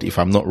heard, if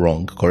I'm not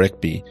wrong,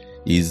 correct me,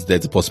 is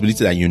there's a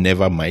possibility that you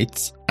never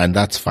might, and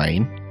that's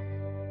fine.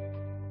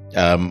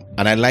 And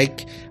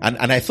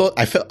I thought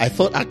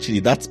actually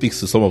that speaks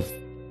to some of,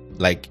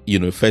 like,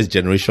 first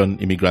generation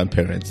immigrant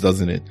parents,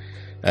 doesn't it?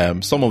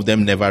 Some of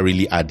them never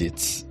really add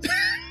it.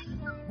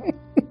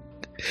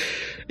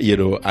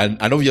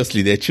 And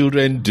obviously their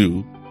children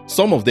do.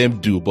 Some of them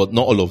do, but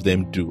not all of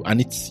them do.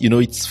 And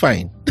it's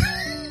fine.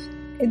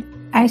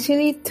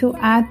 Actually, to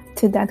add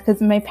to that,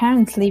 because my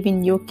parents live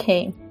in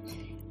UK,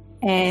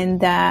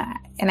 and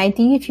I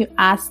think if you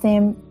ask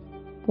them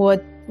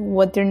what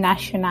their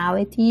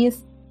nationality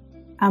is,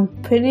 I'm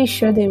pretty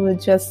sure they will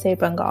just say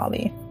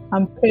Bengali.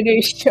 I'm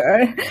pretty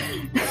sure.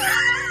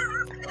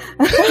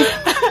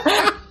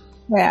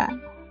 Yeah,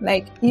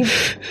 like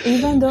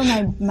even though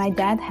my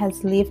dad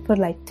has lived for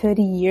like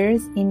 30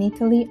 years in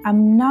Italy,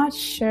 I'm not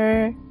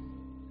sure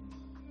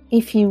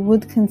if he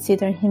would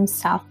consider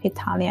himself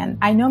Italian.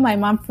 I know my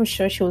mom for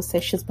sure, she will say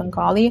she's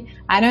Bengali.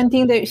 I don't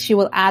think that she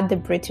will add the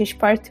British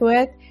part to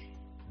it.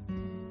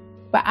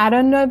 But I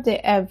don't know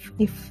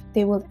if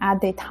they will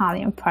add the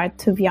Italian part,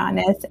 to be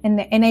honest.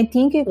 And I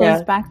think it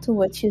goes back to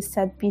what you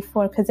said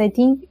before, because I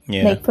think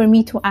like for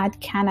me to add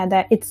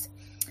Canada, it's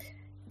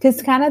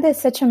because Canada is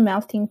such a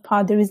melting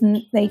pot. There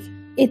isn't like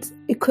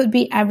it could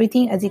be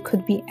everything as it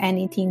could be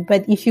anything.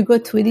 But if you go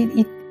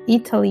to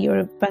Italy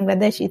or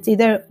Bangladesh, it's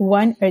either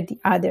one or the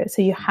other.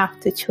 So you have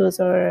to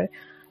choose. Or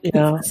I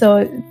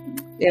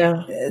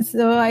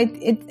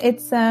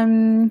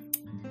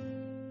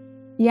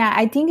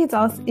think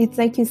it's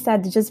like you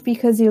said, just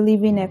because you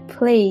live in a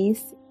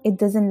place, it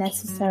doesn't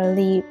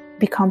necessarily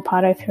become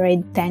part of your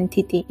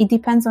identity. It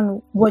depends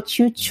on what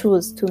you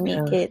choose to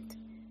make it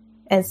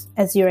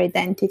as your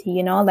identity,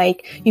 you know,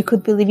 like you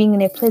could be living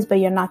in a place, but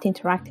you're not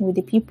interacting with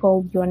the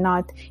people, you're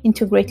not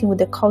integrating with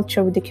the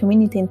culture, with the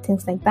community and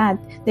things like that.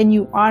 Then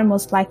you are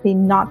most likely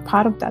not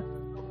part of that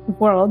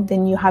world.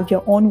 Then you have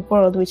your own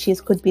world, which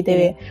could be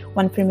the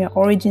one from your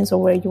origins or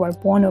where you are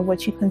born or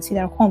what you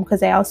consider home.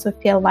 Because I also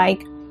feel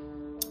like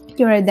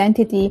your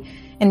identity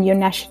and your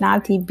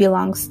nationality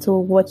belongs to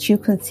what you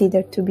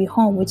consider to be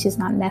home, which is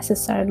not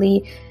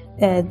necessarily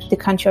the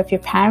country of your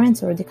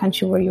parents or the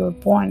country where you were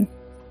born,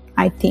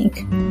 I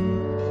think.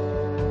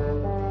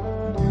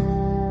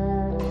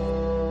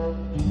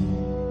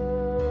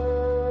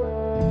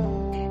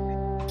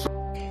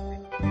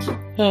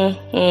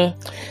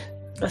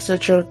 That's so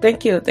true.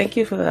 Thank you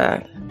for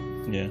that.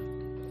 Yeah.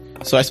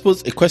 So I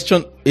suppose a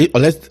question,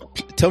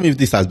 tell me if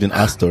this has been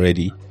asked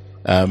already,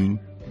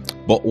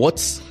 but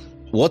what's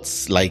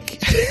like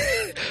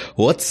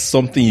what's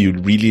something you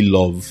really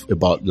love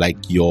about like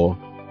your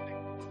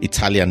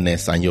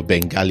Italianness and your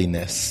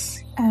Bengaliness?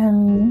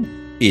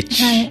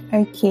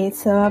 Okay,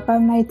 so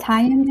about my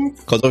Italianness,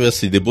 because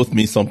obviously they both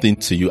mean something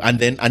to you, and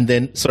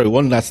then sorry,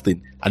 one last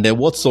thing, and then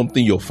what's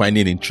something you're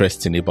finding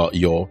interesting about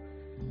your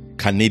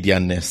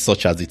Canadianness,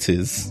 such as it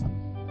is?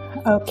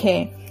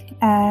 Okay,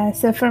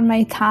 so for my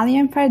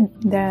Italian part,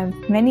 there are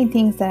many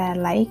things that I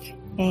like,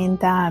 and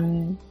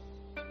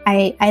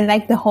I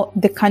like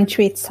the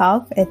country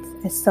itself.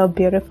 It's so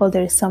beautiful.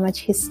 There's so much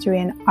history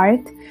and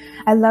art.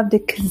 I love the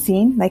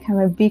cuisine. Like, I'm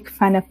a big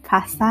fan of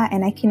pasta,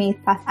 and I can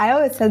eat pasta. I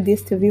always tell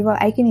this to people,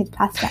 I can eat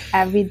pasta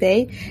every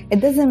day.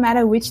 It doesn't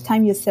matter which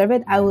time you serve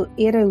it. I will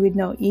eat it with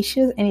no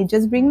issues, and it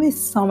just brings me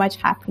so much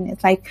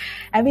happiness. Like,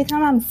 every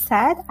time I'm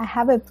sad, I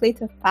have a plate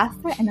of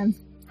pasta, and I'm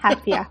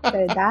happy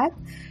after that.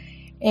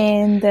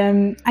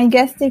 And I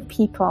guess the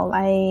people,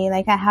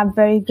 I have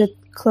very good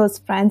close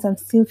friends. I'm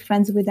still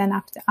friends with them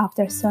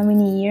after so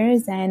many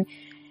years, and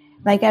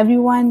like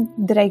everyone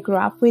that I grew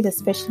up with,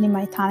 especially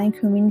my Italian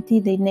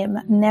community, they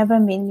never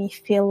made me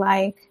feel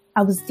like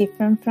I was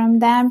different from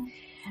them.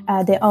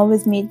 They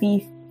always made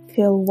me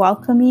feel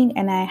welcoming,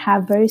 and I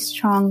have very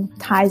strong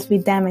ties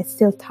with them. I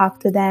still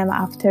talk to them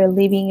after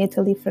leaving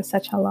Italy for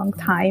such a long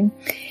time.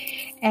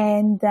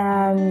 And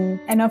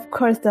of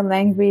course the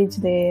language,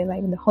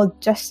 the whole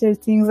gesture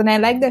things. And I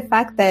like the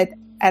fact that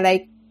I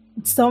like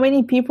so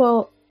many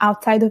people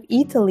outside of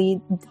Italy,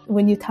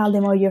 when you tell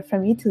them, oh, you're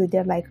from Italy,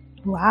 they're like,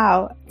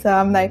 wow. So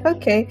I'm like,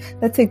 okay,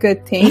 that's a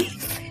good thing.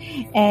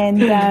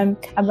 And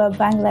about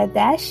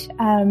Bangladesh,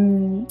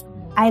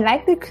 I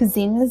like the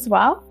cuisine as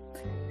well.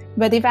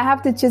 But if I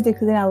have to choose the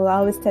cuisine, I will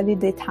always tell you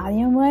the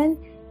Italian one.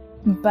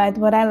 But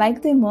what I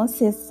like the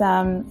most is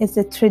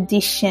the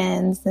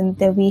traditions and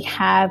that we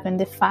have, and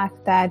the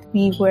fact that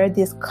we wear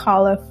these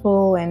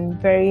colorful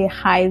and very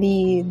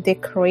highly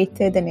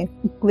decorated and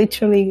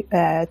literally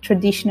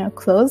traditional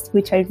clothes,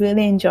 which I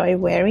really enjoy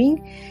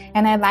wearing.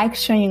 And I like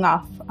showing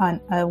off on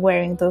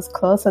wearing those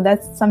clothes. So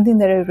that's something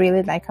that I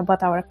really like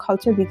about our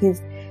culture,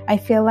 because I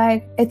feel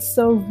like it's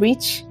so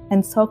rich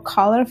and so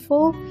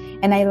colorful.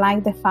 And I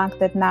like the fact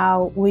that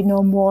now we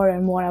know more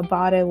and more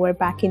about it. Where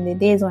back in the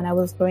days when I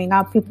was growing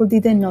up, people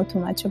didn't know too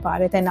much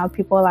about it. And now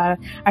people are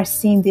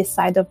seeing this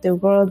side of the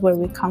world where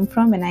we come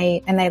from. And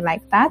I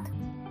like that.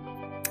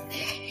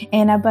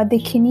 And about the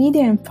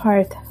Canadian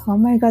part, oh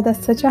my God,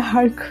 that's such a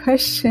hard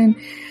question.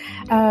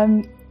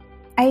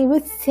 I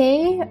would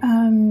say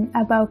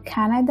about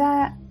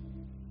Canada,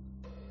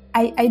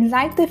 I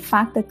like the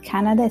fact that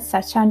Canada is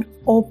such an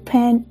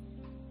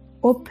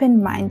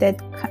open-minded,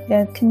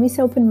 can we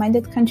say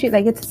open-minded country?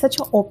 Like, it's such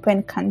an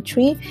open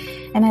country.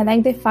 And I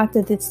like the fact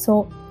that it's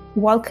so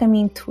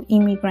welcoming to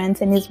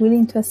immigrants and is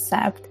willing to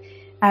accept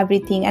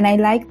everything. And I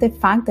like the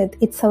fact that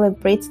it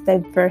celebrates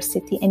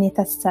diversity and it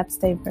accepts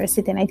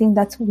diversity. And I think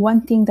that's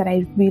one thing that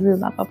I really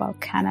love about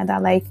Canada.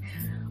 Like,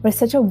 we're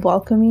such a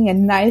welcoming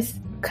and nice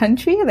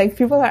country. Like,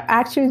 people are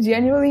actually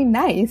genuinely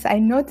nice. I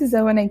noticed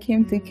that when I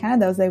came to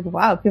Canada, I was like,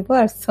 wow, people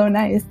are so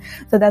nice.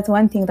 So that's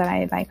one thing that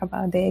I like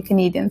about the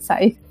Canadian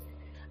side.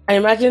 I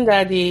imagine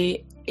that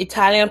the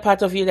Italian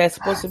part of you that's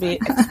supposed to be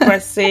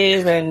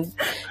expressive and,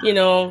 you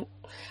know,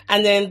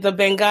 and then the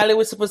Bengali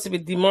was supposed to be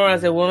demure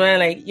as a woman.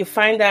 Like, you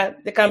find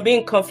that they can be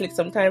in conflict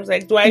sometimes.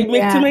 Like, do I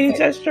make too many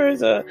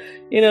gestures, or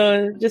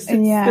just sit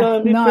still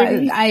and be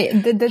pretty?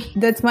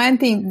 That's one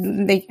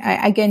thing. Like,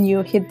 again,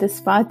 you hit the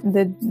spot.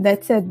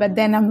 That's it. But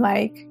then I'm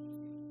like,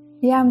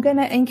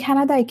 in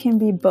Canada, I can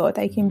be both.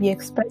 I can be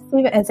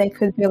expressive as I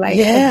could be like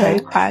a very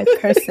quiet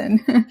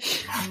person.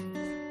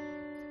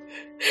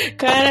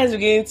 Canada is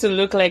beginning to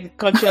look like a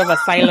country of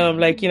asylum,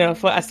 like,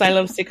 for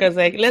asylum seekers.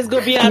 Like, let's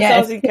go be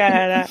ourselves in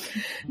Canada.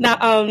 Now,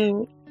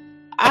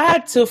 I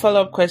had 2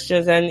 follow-up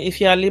questions, and if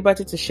you are at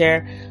liberty to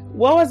share,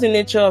 what was the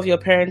nature of your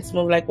parents'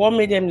 move? Like, what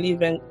made them leave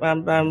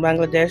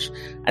Bangladesh?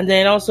 And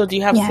then also, do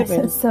you have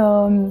siblings?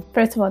 So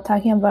first of all,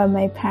 talking about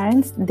my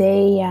parents,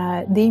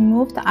 they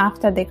moved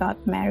after they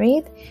got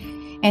married,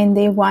 and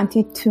they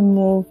wanted to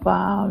move.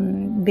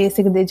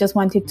 Basically, they just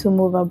wanted to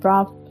move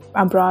abroad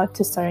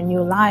to start a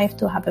new life,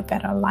 to have a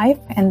better life,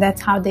 and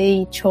that's how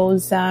they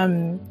chose.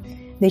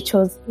 They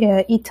chose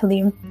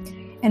Italy.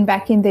 And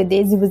back in the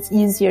days, it was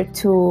easier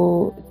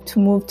to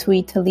move to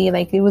Italy.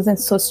 Like, it wasn't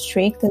so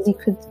strict as it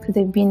could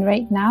have been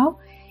right now.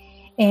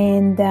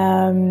 And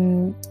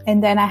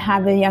then I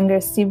have a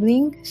younger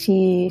sibling.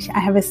 I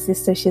have a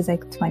sister. She's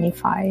like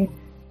 25.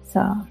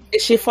 So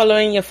is she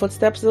following your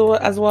footsteps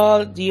as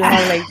well? Do you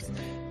have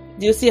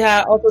do you see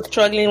her also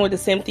struggling with the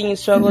same thing you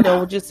struggled, or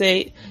would you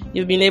say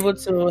you've been able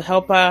to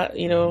help her?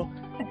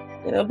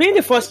 Being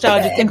the first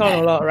child, you take on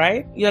a lot,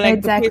 right? You're like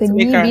exactly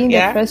me being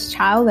the first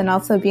child, and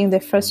also being the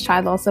first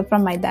child also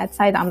from my dad's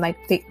side. I'm like,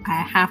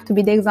 I have to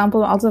be the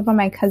example. Also from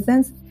my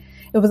cousins,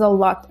 it was a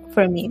lot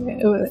for me.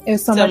 It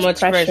was so much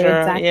pressure.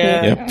 Exactly.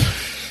 Yeah. Yep.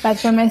 But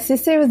for my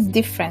sister, it was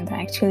different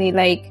actually.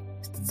 Like,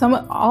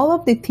 all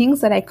of the things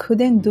that I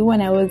couldn't do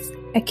when I was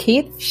a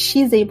kid,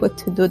 she's able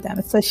to do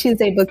them. So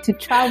she's able to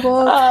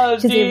travel.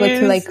 She's able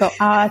to go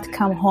out,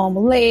 come home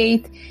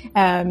late.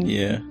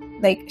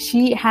 Like,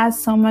 she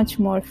has so much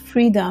more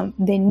freedom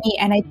than me.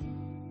 And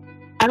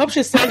I hope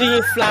she's sending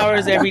you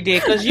flowers every day,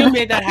 because you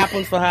made that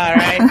happen for her,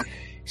 right?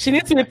 She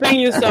needs to be paying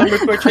you some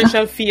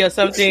repatriation fee or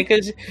something,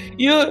 because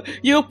you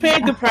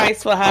paid the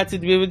price for her to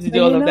be able to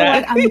do all of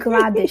that. I'm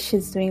glad that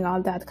she's doing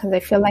all that, because I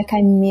feel like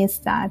I miss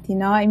that.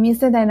 I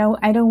miss it.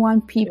 I don't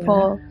want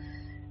people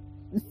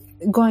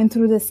going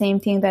through the same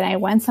thing that I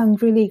went. So I'm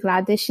really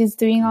glad that she's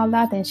doing all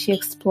that, and she's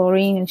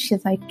exploring, and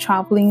she's like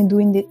traveling and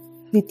doing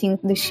the things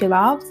that she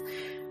loves.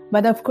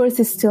 But of course,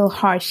 it's still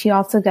hard. She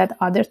also got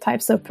other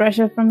types of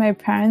pressure from my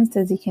parents.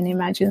 As you can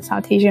imagine,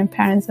 South Asian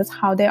parents, that's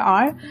how they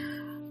are.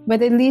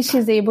 But at least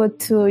she's able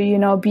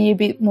to, be a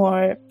bit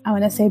more, I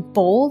want to say,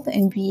 bold,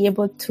 and be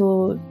able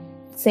to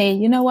say,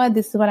 you know what,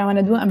 this is what I want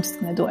to do. I'm just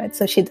going to do it.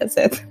 So she does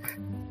it.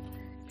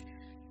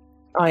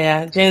 Oh,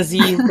 yeah. Gen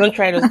Z, don't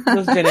try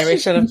those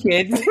generation of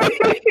kids.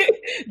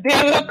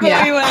 They will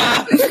call you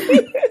out.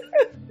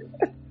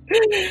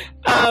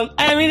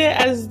 Ayomide,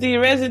 as the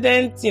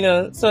resident,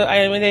 so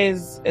Ayomide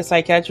is a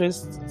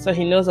psychiatrist, so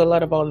he knows a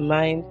lot about the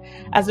mind.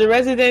 As a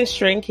resident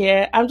shrink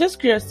here, I'm just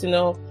curious to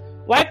know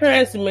why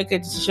parents make a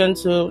decision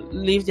to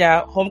leave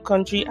their home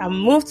country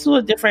and move to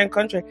a different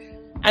country,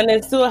 and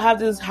then still have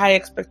this high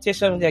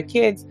expectation of their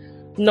kids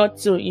not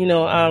to,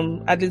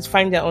 at least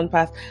find their own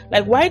path.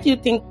 Like, why do you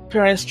think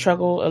parents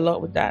struggle a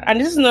lot with that?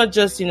 And this is not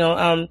just,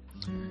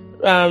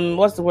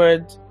 what's the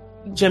word,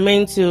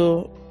 germane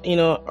to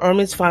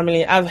Urmi's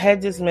family. I've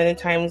heard this many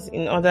times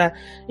in other,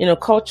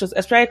 cultures,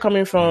 especially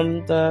coming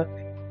from the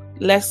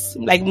less,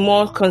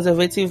 more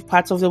conservative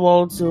parts of the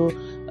world to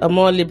a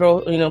more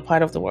liberal,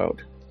 part of the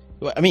world.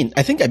 Well, I mean,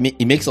 I think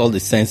it makes all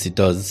the sense it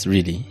does,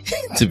 really,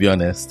 to be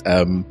honest.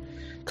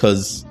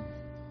 Because,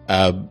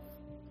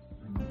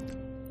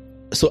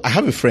 so I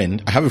have a friend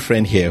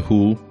here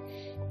who,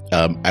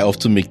 I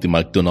often make the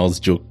McDonald's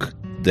joke.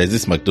 There's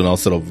this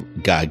McDonald's sort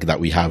of gag that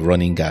we have,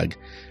 running gag.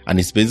 And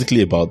it's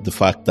basically about the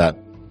fact that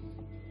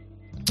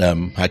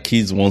her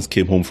kids once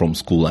came home from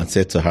school and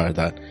said to her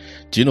that,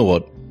 do you know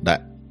what,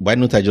 that why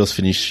don't I just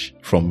finish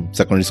from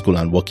secondary school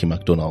and work in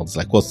McDonald's?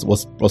 Like,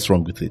 what's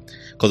wrong with it?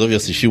 Because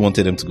obviously she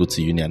wanted them to go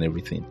to uni and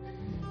everything.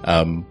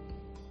 And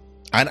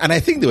I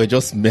think they were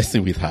just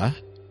messing with her,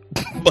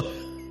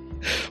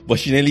 but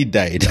she nearly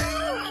died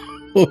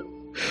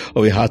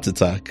of a heart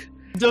attack.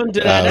 Don't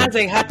do that. That's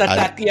a heart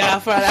attack,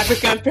 for an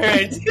African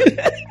parent.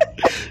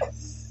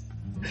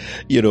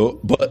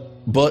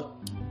 But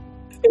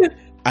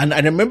and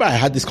I remember I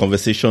had this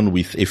conversation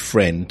with a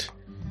friend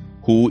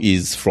who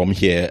is from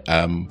here,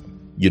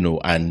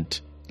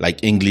 and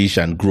like English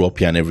and grew up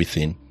here and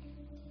everything.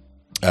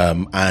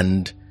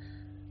 And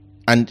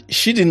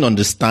she didn't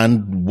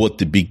understand what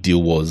the big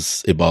deal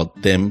was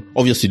about them.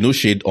 Obviously, no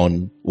shade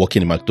on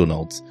working in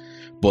McDonald's,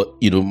 but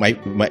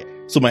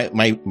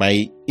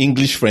my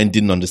English friend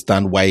didn't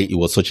understand why it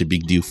was such a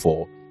big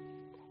deal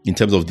in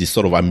terms of the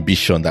sort of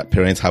ambition that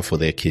parents have for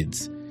their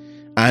kids.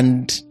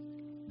 And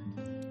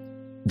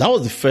that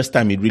was the first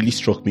time it really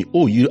struck me.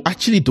 Oh, you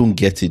actually don't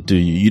get it, do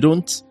you? You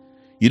don't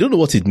know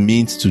what it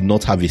means to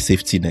not have a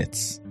safety net.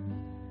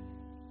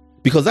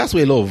 Because that's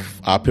where a lot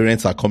of our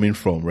parents are coming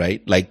from,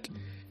 right? Like,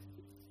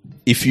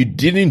 if you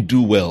didn't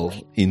do well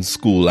in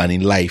school and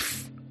in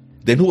life,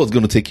 then who was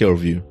going to take care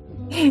of you?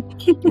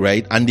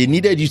 Right? And they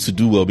needed you to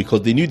do well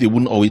because they knew they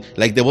wouldn't always,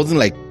 like, there wasn't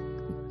like,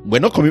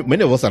 many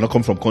of us are not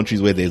coming from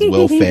countries where there's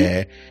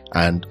welfare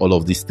and all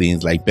of these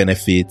things like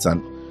benefits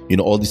and, you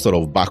know, all these sort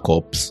of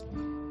backups.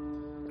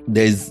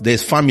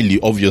 There's family,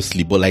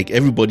 obviously, but like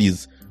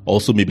everybody's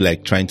also maybe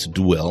like trying to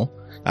do well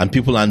and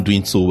people aren't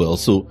doing so well.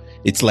 So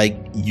it's like,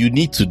 you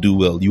need to do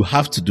well. You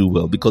have to do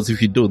well, because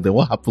if you don't, then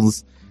what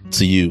happens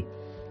to you?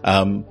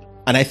 And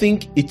I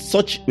think it's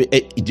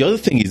the other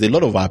thing is a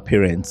lot of our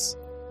parents,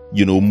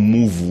 you know,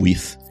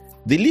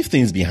 they leave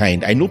things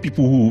behind. I know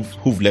people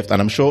who've left,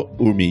 and I'm sure,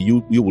 Urmi,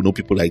 you will know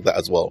people like that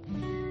as well,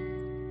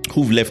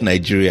 who've left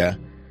Nigeria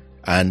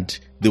and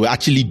they were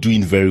actually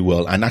doing very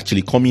well, and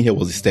actually coming here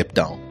was a step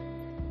down.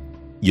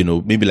 You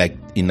know, maybe like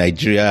in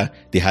Nigeria,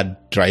 they had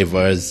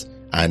drivers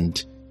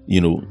and,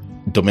 you know,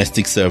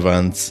 domestic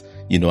servants,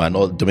 you know, and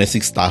all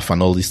domestic staff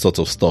and all this sort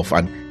of stuff.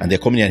 And they're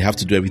coming here and have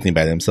to do everything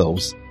by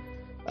themselves.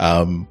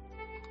 And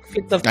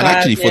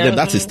actually for them,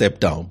 that's a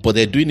step down, but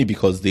they're doing it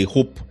because they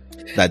hope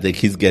that their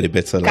kids get a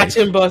better life.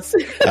 Catching bus.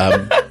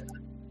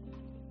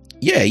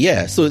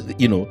 Yeah. So,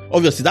 you know,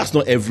 obviously that's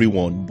not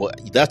everyone, but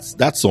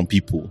that's some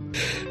people,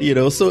 you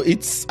know. So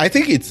I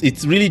think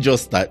it's really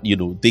just that, you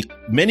know,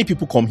 many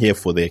people come here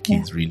for their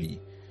kids,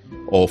 really,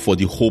 or for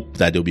the hope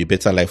that there'll be a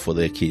better life for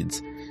their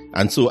kids.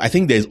 And so I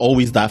think there's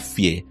always that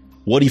fear.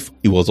 What if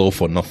it was all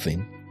for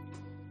nothing?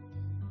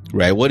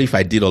 Right? What if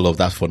I did all of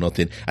that for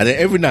nothing? And then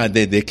every now and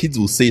then their kids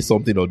will say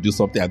something or do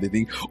something and they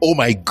think, oh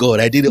my God,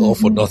 I did it all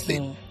for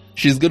nothing.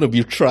 She's going to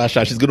be trash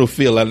and she's going to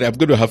fail and I'm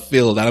going to have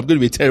failed and I'm going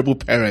to be a terrible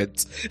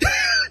parent.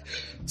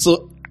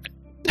 So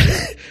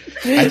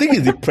I think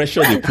it's the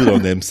pressure they put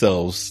on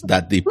themselves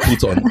that they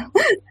put on.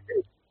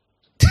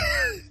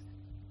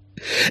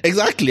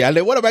 Exactly. And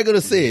then what am I going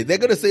to say? They're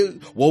going to say,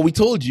 well, we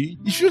told you,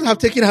 you shouldn't have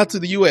taken her to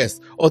the US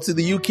or to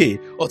the UK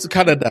or to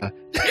Canada.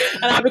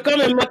 And I've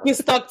become a mocking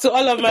stock to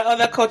all of my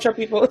other culture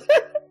people.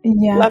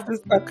 Yeah. Laughing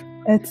stock.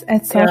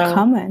 It's so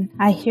common.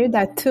 I hear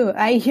that too.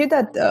 I hear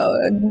that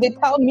they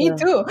tell me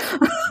too.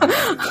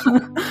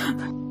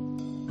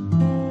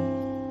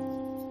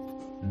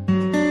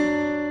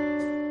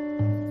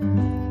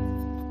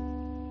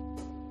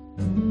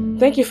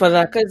 Thank you for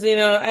that, because, you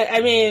know,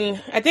 I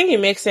mean, I think it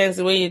makes sense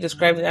the way you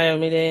described it,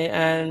 Ayomide,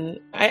 and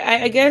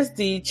I guess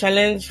the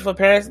challenge for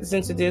parents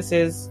listening to this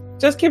is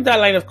just keep that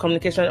line of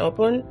communication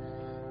open,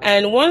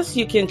 and once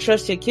you can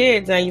trust your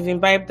kids and you've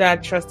imbibed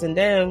that trust in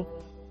them,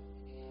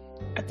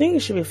 I think it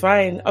should be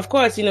fine. Of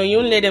course, you know, you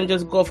won't let them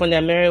just go off on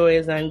their merry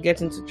ways and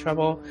get into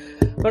trouble.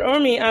 But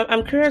Urmi,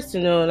 I'm curious to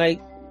know,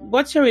 like,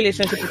 what's your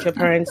relationship with your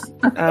parents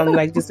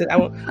like this?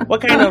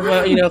 What kind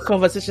of you know,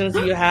 conversations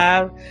do you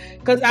have?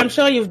 Because I'm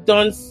sure you've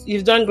done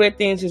great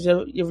things.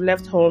 You've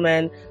left home,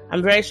 and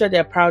I'm very sure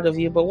they're proud of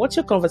you. But what's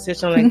your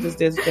conversation like these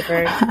days with your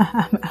parents?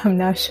 I'm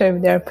not sure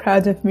if they're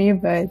proud of me,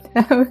 but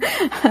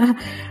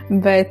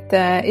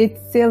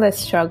it's still a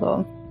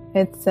struggle.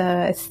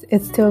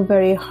 It's still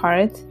very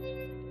hard.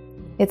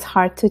 It's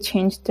hard to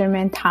change their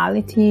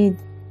mentality.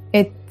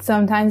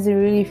 Sometimes it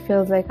really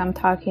feels like I'm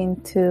talking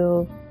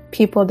to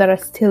people that are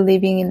still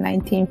living in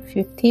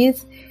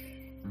 1950s,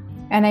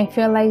 and I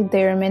feel like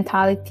their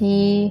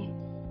mentality,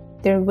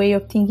 their way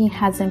of thinking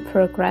hasn't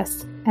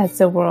progressed as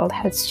the world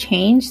has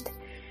changed.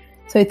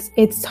 So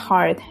it's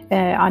hard.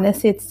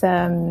 Honestly, it's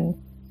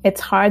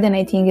hard, and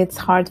I think it's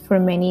hard for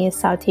many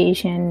South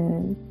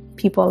Asian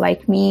people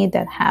like me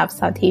that have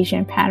South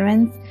Asian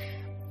parents.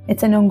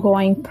 It's an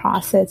ongoing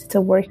process. It's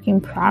a work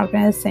in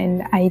progress,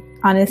 and I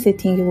honestly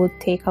think it would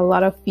take a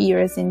lot of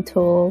years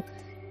until,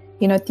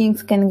 you know,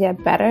 things can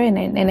get better. And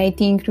I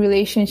think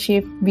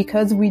relationship,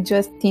 because we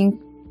just think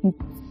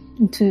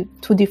to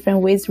two different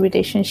ways,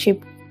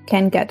 relationship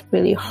can get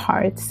really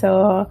hard.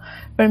 So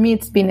for me,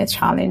 it's been a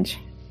challenge,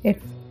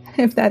 if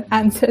that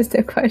answers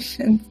the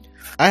question.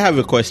 I have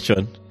a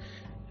question.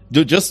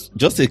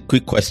 Just a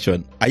quick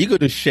question. Are you going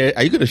to share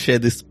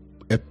this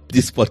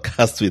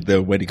podcast with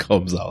them when it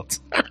comes out?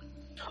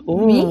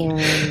 Me?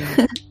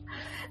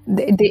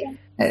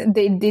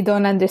 They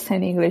don't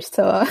understand English,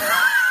 so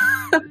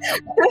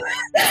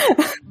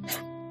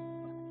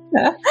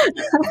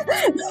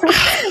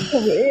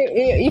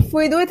if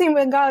we do it in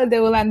Bengali,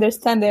 they will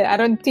understand it. I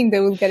don't think they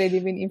will get it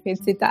even if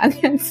it's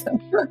Italian. So.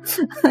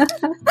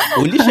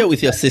 Will you share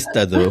with your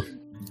sister though?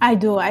 I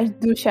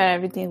do share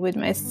everything with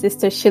my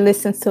sister. She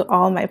listens to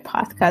all my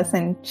podcasts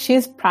and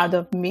she's proud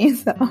of me.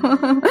 So.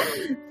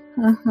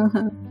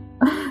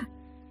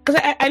 Because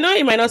I know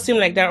it might not seem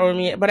like that,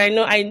 Urmi, but I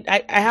know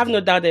I have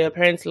no doubt that your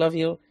parents love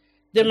you.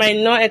 They might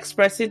not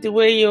express it the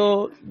way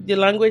the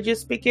language you're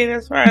speaking,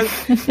 as far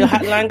as your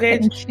heart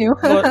language,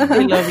 but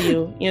they love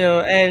you, you know.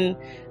 And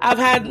I've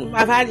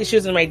had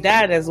issues with my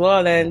dad as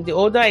well. And the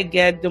older I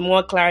get, the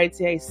more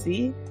clarity I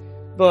see.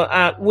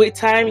 But with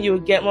time, you will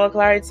get more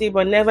clarity.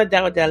 But never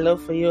doubt their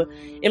love for you.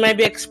 It might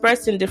be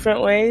expressed in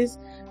different ways,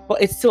 but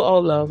it's still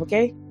all love,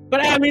 okay?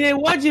 But I mean,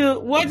 what do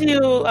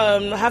you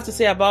have to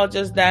say about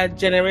just that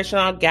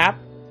generational gap?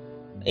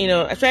 You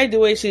know, especially the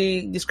way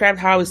she described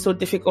how it's so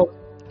difficult.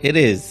 It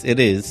is.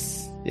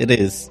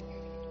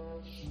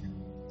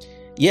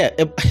 Yeah,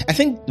 I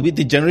think with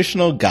the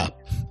generational gap,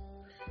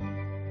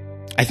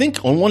 I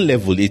think on one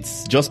level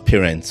it's just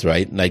parents,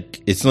 right?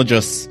 Like it's not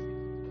just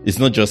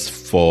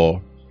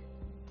for,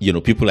 you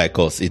know, people like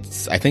us.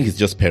 I think it's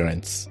just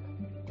parents.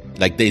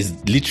 Like there's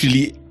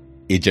literally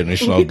a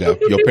generational gap.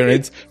 Your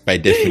parents, by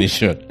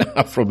definition,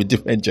 are from a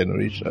different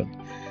generation.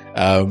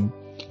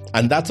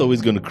 And that's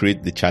always going to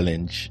create the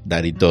challenge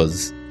that it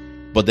does.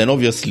 But then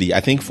obviously, I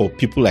think for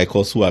people like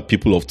us who are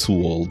people of two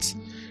worlds,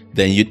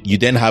 then you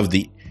then have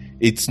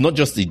it's not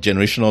just a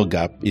generational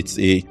gap. It's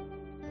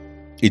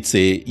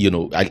a, you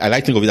know, I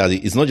like to think of it as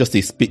it's not just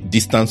a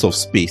distance of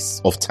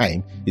space, of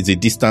time. It's a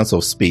distance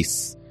of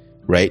space,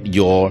 right?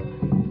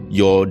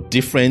 You're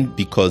different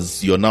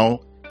because you're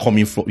now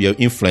coming from your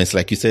influence.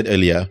 Like you said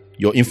earlier,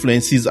 your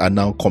influences are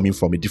now coming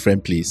from a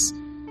different place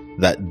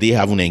that they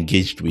haven't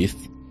engaged with.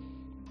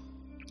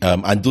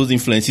 And those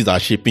influences are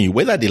shaping you,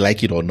 whether they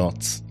like it or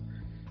not.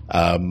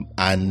 And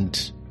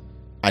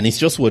it's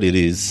just what it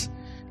is.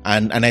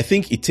 And I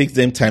think it takes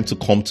them time to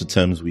come to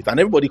terms with, and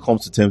everybody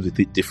comes to terms with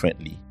it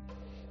differently.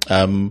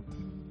 And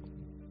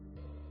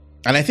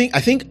I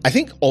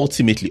think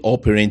ultimately all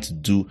parents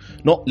do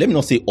not, let me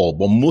not say all,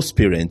 but most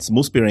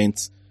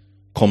parents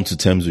come to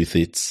terms with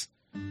it,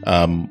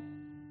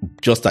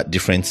 just at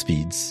different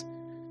speeds.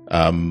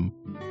 And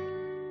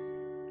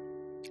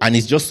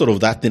it's just sort of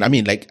that thing. I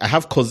mean, like I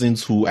have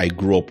cousins who I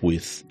grew up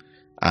with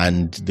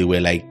and they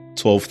were like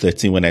 12,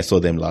 13 when I saw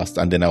them last.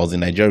 And then I was in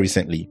Nigeria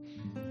recently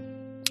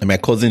and my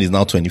cousin is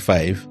now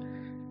 25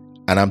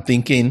 and I'm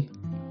thinking,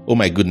 oh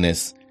my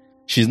goodness,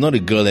 she's not a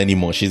girl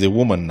anymore. She's a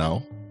woman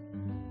now.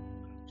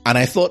 And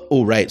I thought,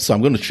 oh, right. So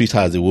I'm going to treat her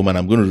as a woman.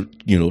 I'm going to,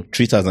 you know,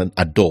 treat her as an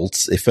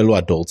adult, a fellow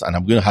adult. And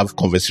I'm going to have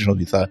conversations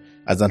with her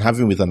as I'm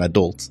having with an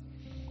adult.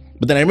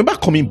 But then I remember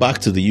coming back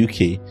to the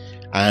UK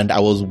and I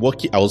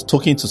was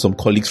talking to some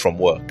colleagues from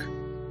work.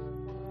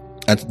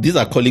 And these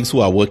are colleagues who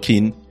are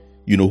working,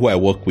 you know, who I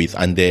work with.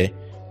 And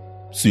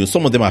so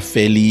some of them are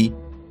fairly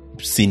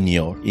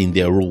senior in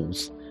their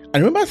roles. I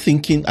remember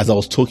thinking as I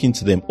was talking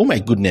to them, oh my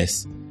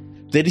goodness,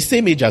 they're the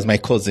same age as my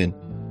cousin.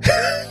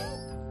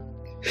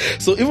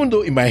 So even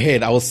though in my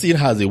head I was seeing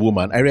her as a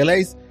woman, I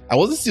realized I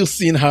wasn't still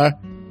seeing her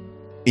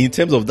in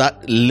terms of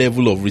that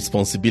level of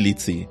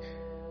responsibility.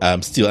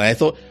 Still, and I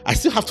thought I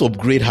still have to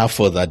upgrade her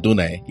further,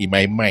 don't I? In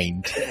my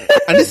mind,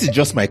 and this is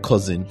just my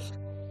cousin.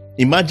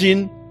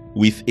 Imagine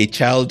with a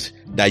child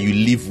that you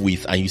live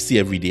with and you see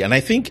every day, and I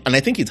think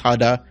it's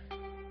harder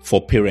for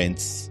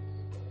parents.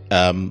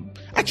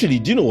 Actually,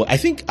 do you know what? I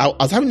think I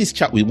was having this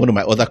chat with one of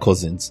my other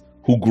cousins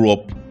who grew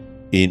up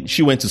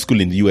she went to school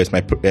in the US.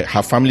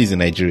 Her family is in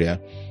Nigeria.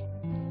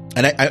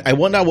 And I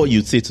wonder what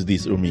you'd say to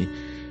this, Urmi.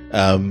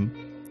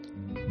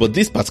 But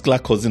this particular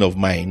cousin of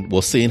mine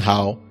was saying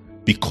how,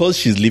 because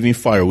she's living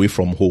far away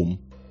from home,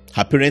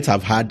 her parents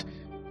have had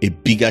a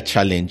bigger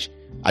challenge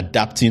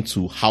adapting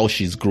to how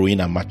she's growing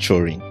and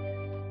maturing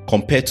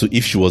compared to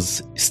if she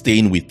was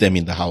staying with them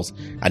in the house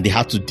and they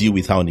had to deal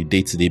with her on a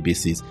day-to-day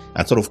basis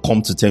and sort of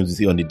come to terms with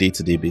it on a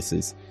day-to-day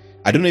basis.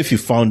 I don't know if you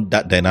found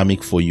that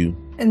dynamic for you.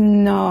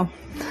 No,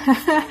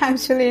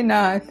 actually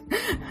not.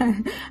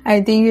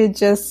 I think it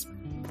just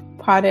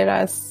parted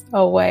us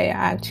away,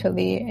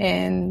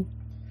 actually.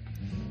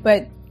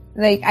 But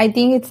like, I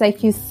think it's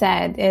like you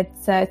said,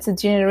 it's a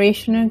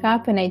generational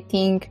gap. And I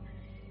think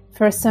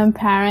for some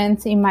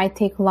parents, it might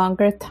take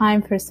longer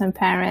time. For some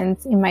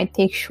parents, it might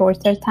take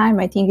shorter time.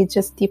 I think it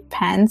just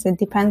depends. It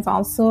depends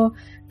also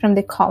from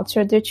the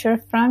culture that you're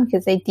from,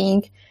 because I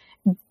think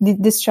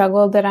the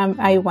struggle that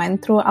I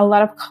went through, a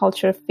lot of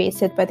cultures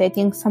face it, but I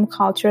think some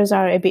cultures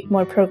are a bit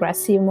more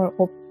progressive, more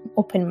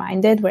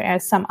open-minded,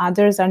 whereas some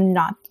others are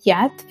not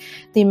yet.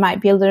 They might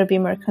be a little bit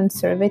more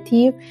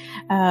conservative.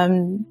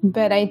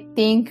 But I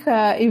think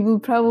it will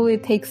probably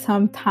take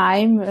some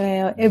time.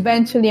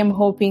 Eventually, I'm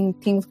hoping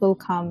things will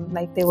come,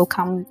 like they will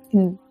come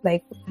in,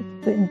 like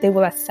they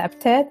will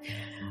accept it.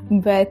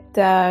 But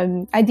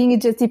I think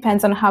it just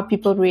depends on how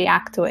people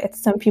react to it.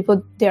 Some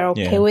people, they're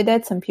okay with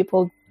it. Some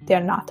people, they're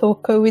not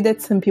okay with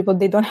it. Some people,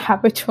 they don't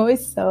have a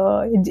choice.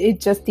 So it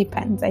just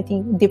depends. I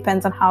think it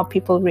depends on how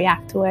people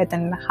react to it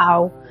and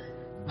how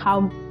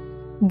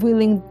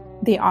willing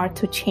they are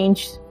to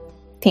change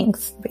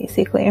things,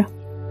 basically.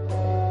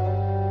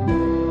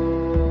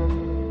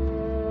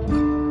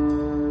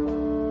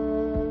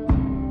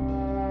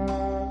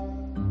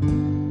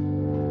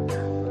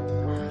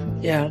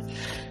 Yeah.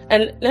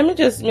 And let me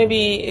just,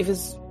 maybe if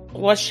it's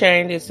worth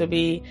sharing this, would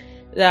be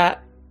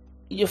that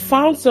you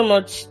found so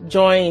much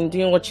joy in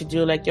doing what you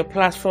do, like your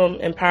platform,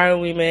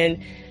 empowering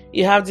women.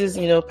 You have this,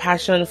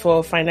 passion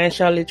for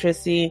financial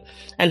literacy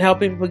and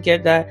helping people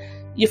get that.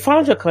 You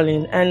found your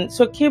calling. And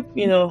so keep,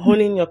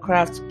 honing your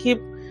craft,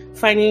 keep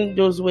finding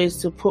those ways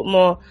to put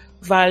more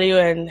value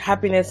and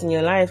happiness in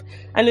your life.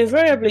 And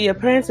invariably, your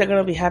parents are going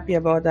to be happy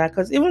about that,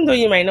 because even though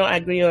you might not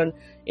agree on,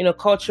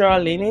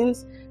 cultural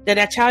leanings, that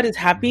their child is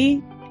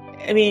happy.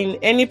 I mean,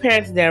 any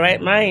parent in their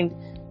right mind,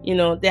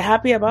 they're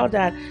happy about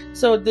that.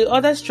 So the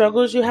other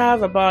struggles you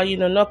have about,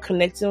 not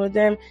connecting with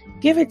them,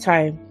 give it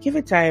time.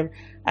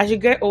 As you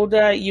get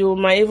older, you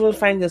might even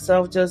find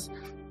yourself just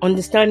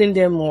understanding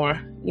them more,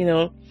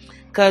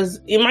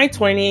 because in my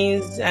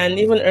 20s and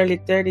even early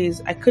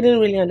 30s, I couldn't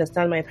really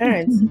understand my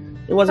parents.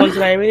 It was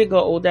until I really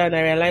got older and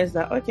I realized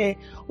that, okay,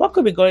 what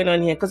could be going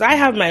on here? Because I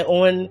have my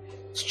own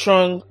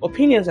strong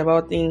opinions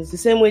about things, the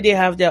same way they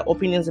have their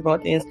opinions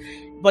about things,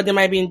 but they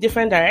might be in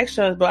different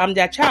directions. But I'm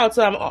their child,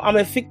 so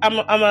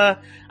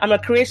I'm a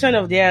creation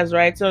of theirs,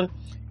 right? So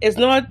it's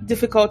not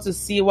difficult to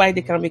see why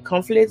there can be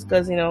conflicts,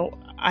 because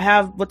I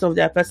have both of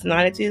their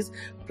personalities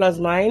plus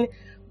mine.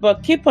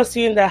 But keep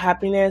pursuing that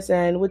happiness,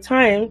 and with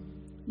time,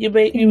 you'll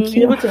be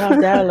able to have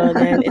dialogue,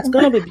 and it's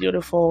going to be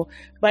beautiful.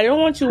 But I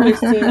don't want you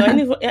wasting,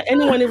 or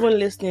anyone even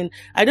listening,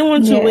 I don't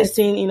want you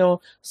wasting,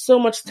 so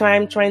much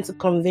time trying to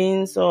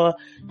convince or,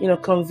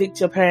 convict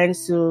your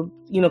parents to,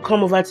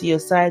 come over to your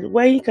side,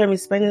 where you can be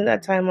spending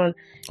that time on,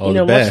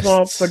 much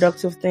more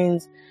productive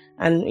things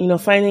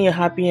and, finding you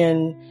happy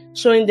and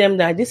showing them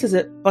that this is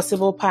a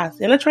possible path.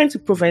 You're not trying to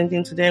prove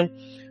anything to them,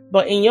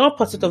 but in your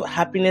pursuit of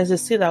happiness, they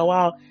see that,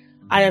 wow,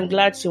 I am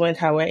glad she went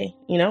her way,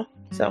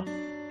 So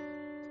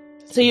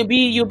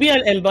you'll be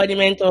an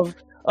embodiment of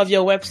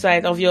your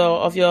website, of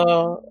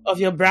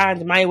your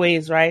brand, My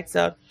Ways, right?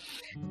 So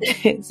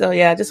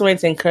yeah, I just wanted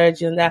to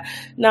encourage you in that.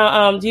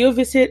 Now, do you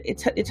visit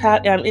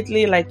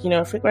Italy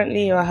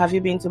frequently, or have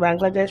you been to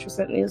Bangladesh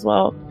recently as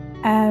well?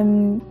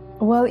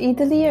 Well,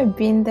 Italy, I've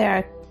been there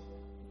a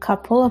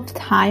couple of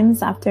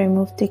times after I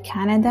moved to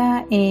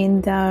Canada,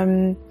 and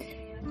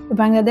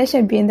Bangladesh,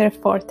 I've been there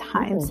 4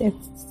 times.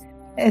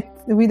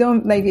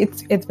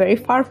 It's very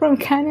far from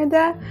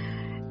Canada.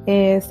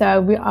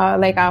 So we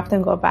are I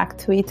often go back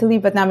to Italy,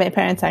 but now my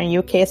parents are in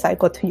UK, so I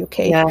go to UK.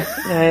 Yeah,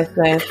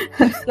 nice.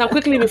 Now,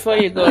 quickly before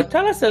you go,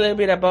 tell us a little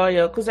bit about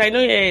because I know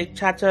you're a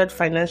chartered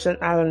financial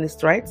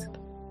analyst, right?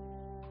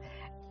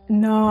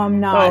 No, I'm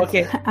not. Oh,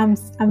 okay. I'm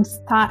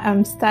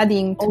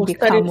studying to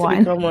become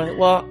one.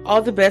 Well,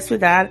 all the best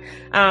with that.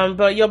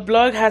 But your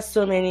blog has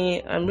so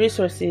many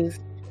resources.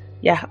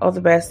 Yeah, all the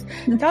best.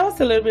 Tell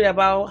us a little bit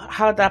about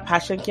how that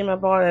passion came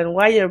about and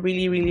why you're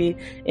really, really,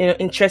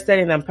 interested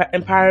in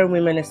empowering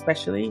women,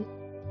 especially.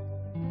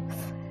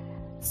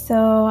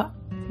 So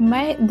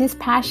this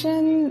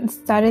passion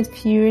started a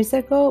few years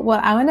ago. Well,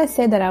 I want to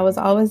say that I was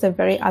always a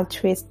very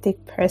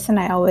altruistic person.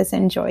 I always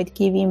enjoyed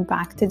giving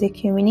back to the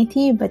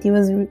community, but it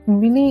was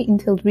really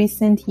until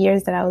recent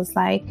years that I was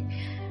like,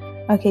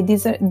 okay,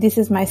 this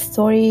is my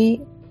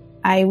story.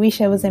 I wish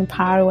I was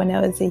empowered when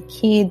I was a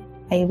kid.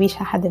 I wish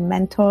I had a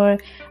mentor.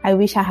 I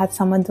wish I had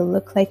someone to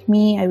look like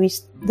me. I wish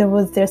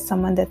there's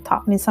someone that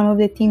taught me some of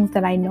the things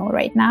that I know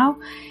right now.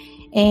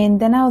 And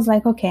then I was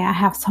like, okay, I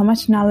have so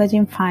much knowledge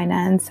in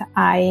finance.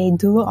 I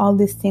do all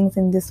these things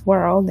in this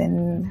world,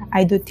 and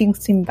I do things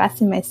to invest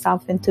in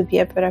myself and to be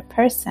a better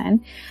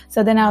person.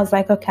 So then I was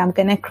like, okay, I'm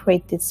going to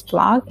create this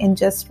blog and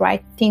just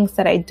write things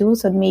that I do,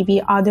 so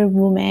maybe other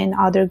women,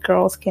 other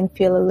girls can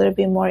feel a little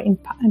bit more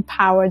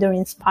empowered or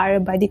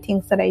inspired by the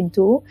things that I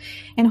do.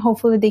 And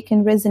hopefully they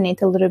can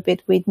resonate a little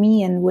bit with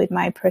me and with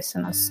my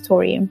personal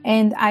story.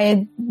 And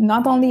I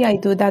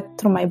do that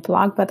through my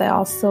blog, but I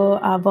also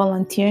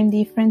volunteer in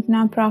different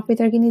nonprofit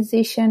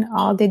organization,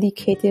 all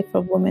dedicated for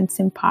women's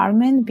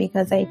empowerment,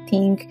 because I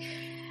think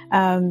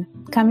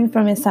coming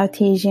from a South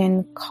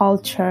Asian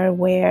culture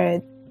where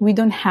we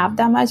don't have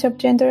that much of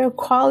gender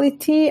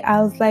equality,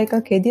 I was like,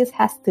 okay, this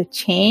has to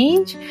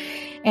change.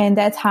 And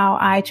that's how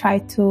I try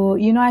to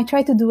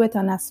do it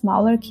on a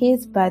smaller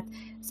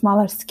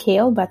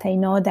scale, but I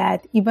know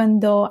that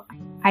even though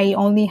I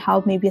only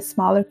help maybe a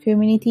smaller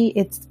community,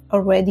 it's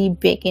already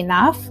big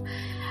enough.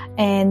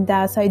 And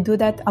so I do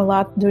that a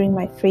lot during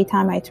my free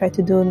time. I try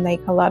to do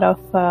a lot of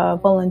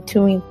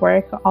volunteering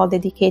work, all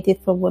dedicated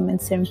for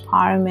women's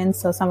empowerment.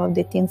 So some of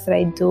the things that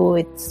I do,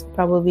 it's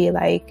probably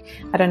I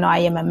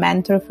am a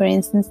mentor, for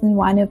instance, in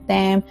one of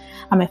them.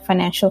 I'm a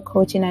financial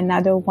coach in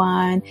another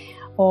one.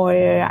 Or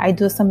I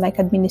do some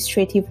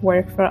administrative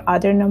work for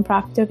other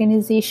nonprofit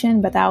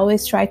organizations. But I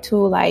always try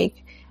to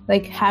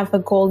have a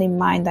goal in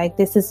mind.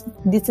 This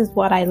is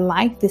what I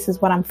like. This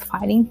is what I'm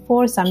fighting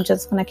for. So I'm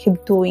just going to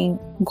keep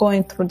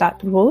going through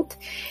that route.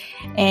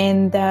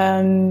 And,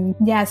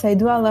 so I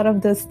do a lot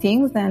of those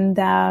things, and,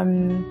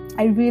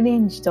 I really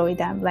enjoy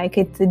them.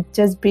 It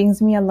just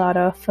brings me a lot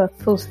of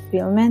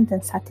fulfillment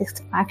and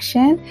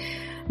satisfaction,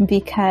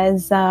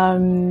 because,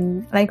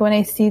 when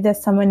I see that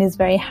someone is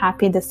very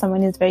happy, that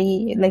someone is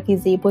very,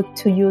 is able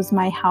to use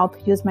my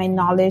help, use my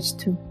knowledge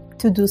to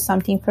do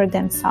something for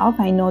themselves,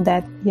 I know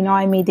that,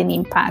 I made an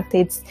impact.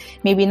 It's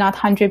maybe not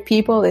 100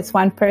 people, it's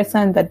one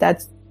person, but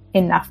that's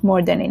enough,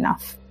 more than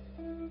enough.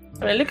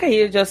 I mean, look at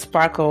you, just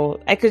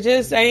sparkle.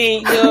 You're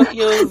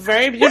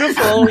very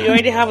beautiful. You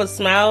already have a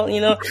smile,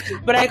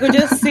 but I could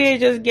just see it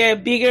just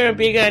get bigger and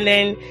bigger, and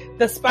then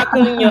the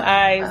sparkle in your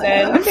eyes,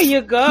 and look at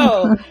you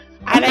go.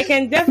 And I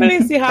can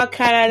definitely see how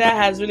Canada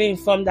has really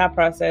informed that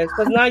process,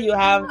 because now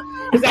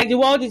it's like the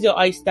world is your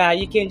oyster.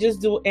 You can just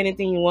do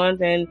anything you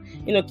want and,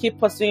 keep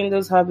pursuing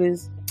those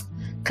hobbies.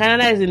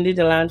 Canada is indeed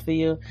the land for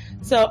you.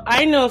 So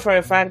I know for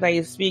a fact that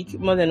you speak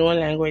more than one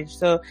language.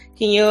 So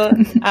can you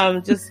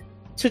just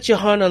toot your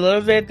horn a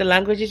little bit, the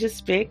languages you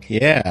speak?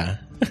 Yeah.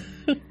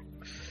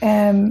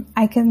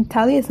 I can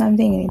tell you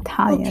something in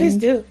Italian. Oh, please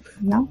do.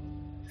 No?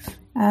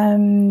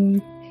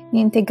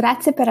 Niente,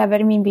 grazie per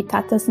avermi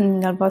invitato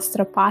nel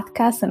vostro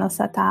podcast. Sono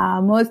stata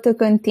molto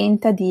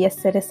contenta di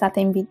essere stata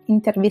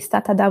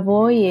intervistata da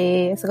voi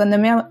e secondo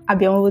me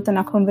abbiamo avuto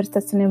una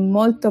conversazione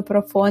molto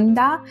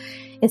profonda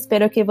e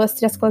spero che i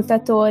vostri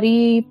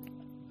ascoltatori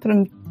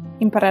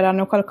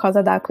impareranno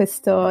qualcosa da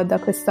questo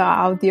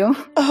audio.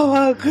 Oh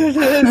my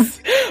goodness!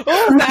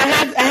 Oh,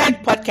 I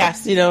had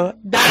podcasts, that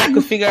I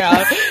could figure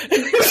out.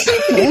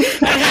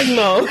 I had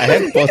no. I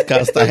had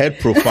podcast. I had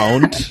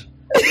profound.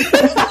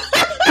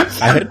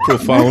 I had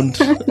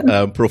profunda.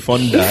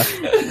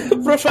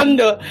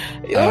 Profundo.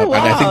 Oh, wow.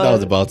 And I think that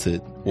was about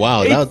it.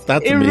 Wow, that's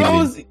amazing.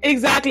 Rose,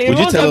 exactly. Would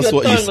you tell us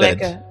what you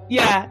said?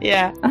 Yeah.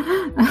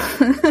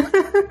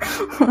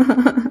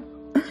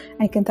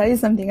 I can tell you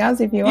something else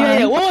if you want.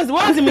 Yeah. What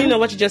was the meaning of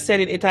what you just said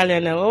in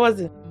Italian now? What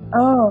was it?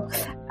 Oh,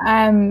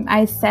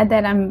 I said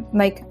that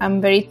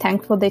I'm very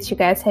thankful that you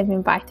guys have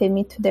invited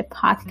me to the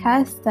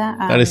podcast.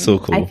 That is so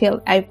cool.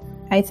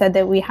 I said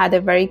that we had a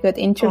very good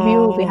interview.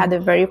 Oh. We had a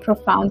very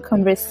profound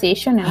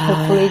conversation, and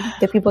hopefully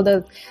the people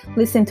that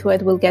listen to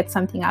it will get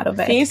something out of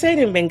it. Can you say it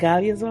in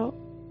Bengali as well?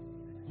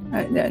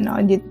 No,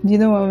 you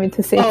don't want me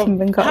to say it in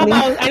Bengali.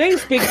 I know you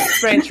speak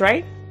French,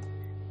 right?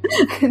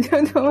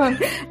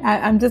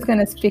 I'm just going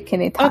to speak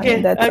in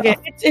Italian. Okay.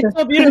 It's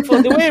so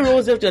beautiful, the way it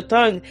rolls off your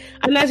tongue.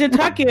 And as you're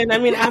talking, I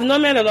mean, I've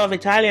not met a lot of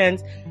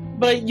Italians,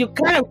 but you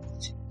kind of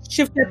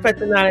shifted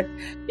personality.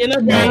 You're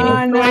not very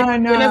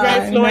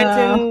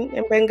fluent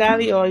in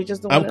Bengali, or you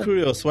just don't. I'm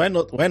curious. Why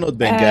not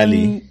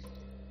Bengali?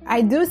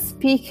 I do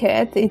speak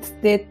it. It's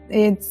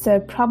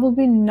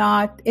probably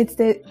not. It's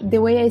the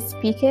way I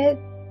speak it.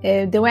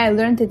 The way I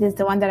learned it is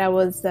the one that I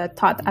was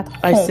taught at home.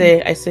 I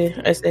see.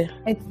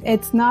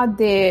 It's not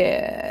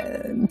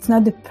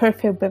the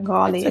perfect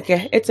Bengali.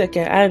 It's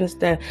okay. I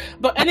understand.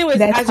 But anyways,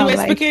 as you were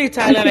speaking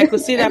Italian, I could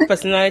see that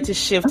personality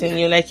shift in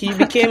you. Like you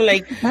became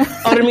like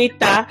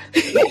Urmita.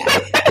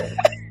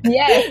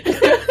 Yes.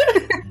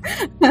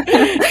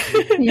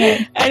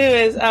 Yeah.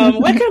 Anyways,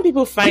 where can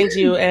people find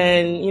you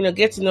and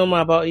get to know more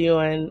about you?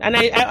 And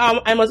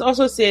I must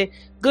also say,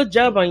 good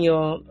job on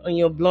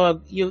your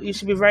blog. You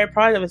should be very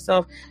proud of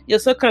yourself. You're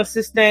so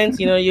consistent.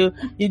 You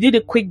do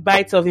the quick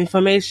bites of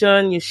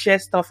information. You share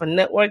stuff on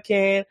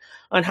networking,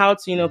 on how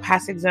to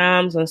pass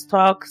exams, on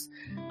stocks,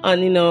 on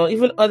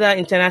even other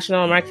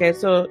international markets.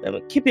 So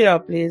keep it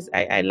up, please.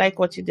 I like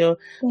what you do.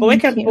 But where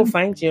can people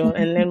find you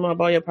and learn more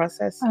about your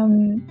process?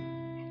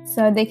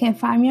 So they can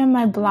find me on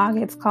my blog.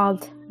 It's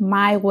called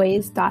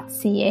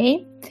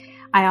myways.ca.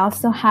 I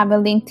also have a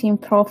LinkedIn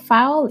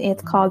profile.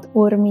 It's called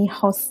Urmi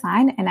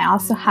Hossain. And I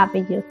also have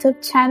a YouTube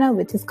channel,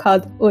 which is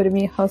called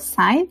Urmi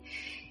Hossain.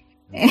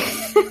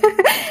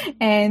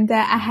 And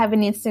I have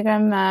an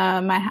Instagram.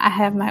 I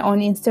have my own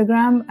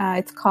Instagram.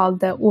 It's called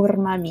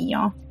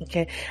urmamio.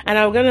 Okay,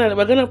 and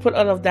we're gonna put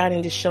all of that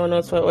in the show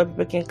notes where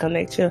people can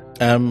connect you.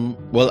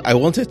 Well, I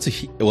wanted to.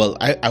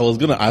 I was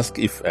gonna ask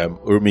if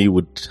Urmi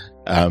would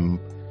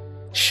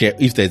share,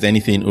 if there's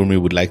anything Urmi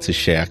would like to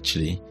share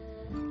actually,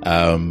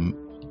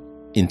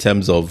 in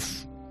terms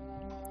of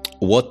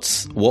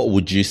what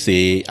would you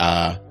say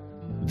are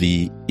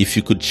if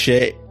you could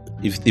share,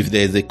 if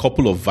there's a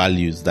couple of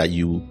values that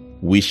you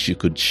wish you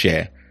could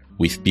share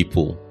with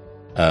people,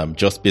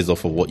 just based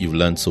off of what you've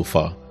learned so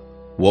far,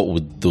 what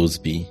would those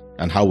be,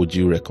 and how would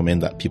you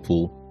recommend that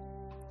people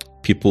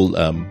build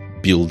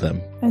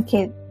them?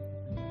 Okay,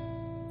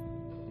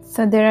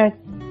 so there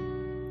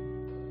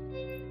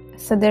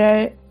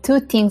are two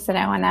things that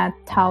I want to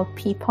tell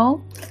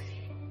people.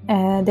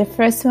 The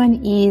first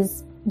one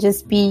is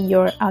just be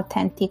your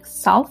authentic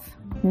self.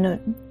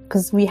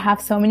 Because we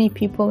have so many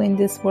people in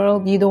this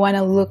world, you don't want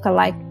to look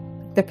like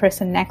the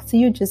person next to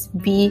you. Just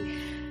be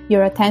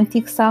your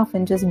authentic self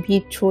and just be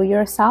true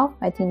yourself.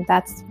 I think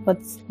that's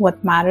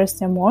what matters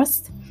the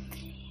most.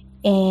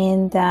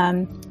 And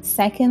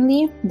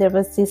secondly, there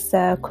was this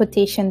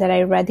quotation that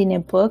I read in a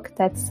book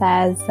that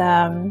says,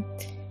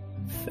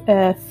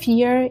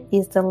 fear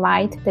is the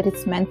light that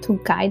it's meant to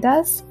guide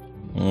us,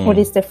 or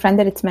is the friend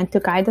that it's meant to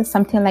guide us,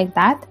 something like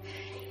that.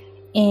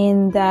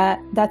 And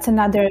that's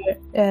another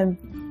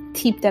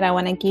tip that I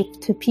want to give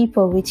to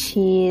people, which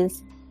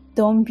is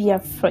don't be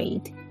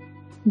afraid,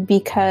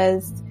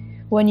 because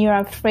when you're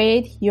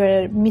afraid,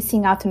 you're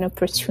missing out on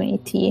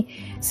opportunity.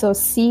 So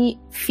see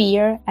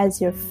fear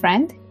as your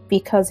friend,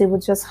 because it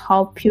will just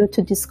help you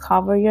to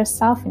discover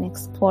yourself and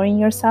exploring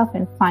yourself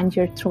and find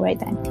your true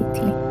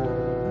identity.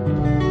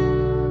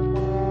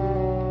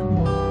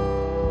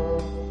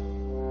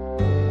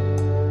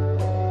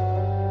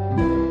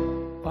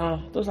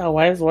 Those are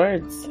wise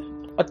words.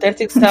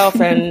 Authentic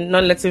self and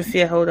not letting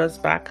fear hold us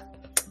back.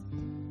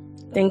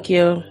 Thank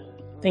you.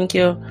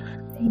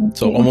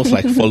 So almost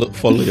like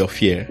follow your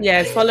fear.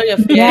 Yes, follow your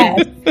fear.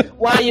 Yes.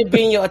 While you're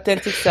being your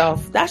authentic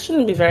self. That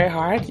shouldn't be very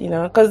hard,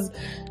 because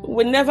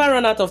we never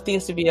run out of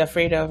things to be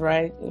afraid of,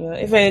 right?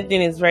 If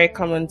anything, it's very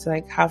common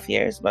to have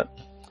fears, but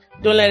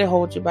don't let it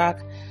hold you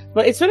back.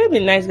 But it's really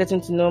been nice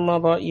getting to know more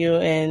about you,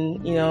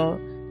 and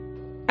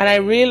And I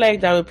really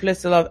like that we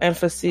place a lot of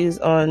emphasis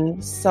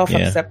on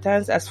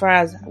self-acceptance as far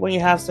as when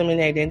you have so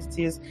many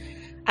identities.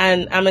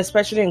 And I'm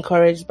especially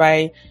encouraged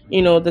by,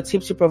 the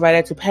tips you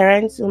provided to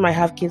parents who might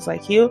have kids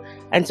like you,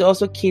 and to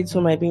also kids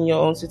who might be in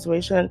your own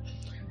situation.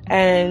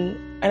 And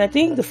I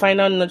think the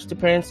final nudge to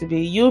parents to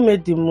be, you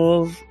made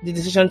the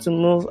decision to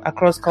move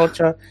across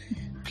culture.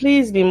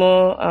 Please be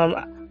more,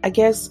 a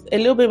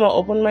little bit more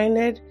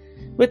open-minded,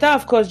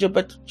 without, of course,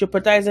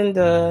 jeopardizing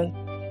the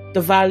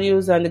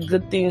values and the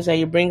good things that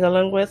you bring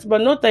along with.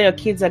 But note that your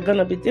kids are going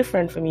to be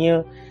different from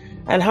you.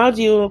 And how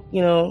do you,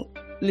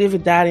 live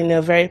with that in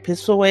a very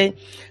peaceful way?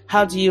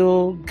 How do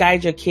you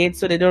guide your kids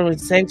so they don't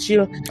resent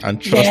you?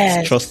 And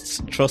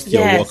trust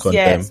your work on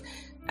them.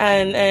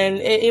 And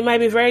it might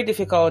be very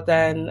difficult.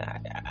 And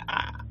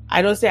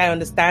I don't say I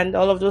understand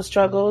all of those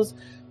struggles,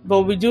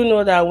 but we do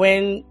know that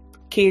when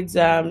kids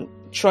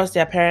trust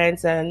their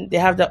parents and they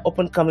have that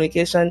open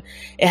communication,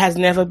 it has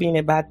never been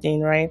a bad thing,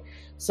 right?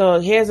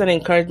 So here's an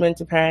encouragement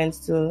to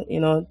parents to,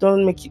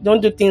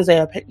 don't do things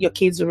that your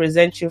kids will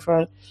resent you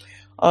from,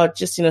 or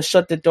just,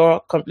 shut the door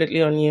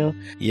completely on you.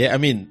 Yeah, I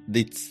mean,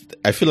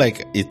 I feel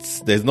like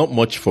there's not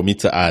much for me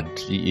to add.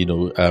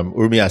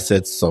 Urmi has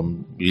said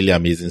some really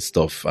amazing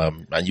stuff,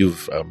 and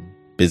you've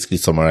basically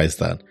summarized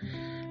that.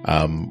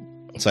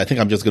 So I think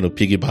I'm just going to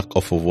piggyback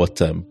off of what,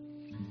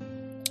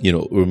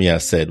 Urmi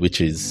has said,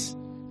 which is,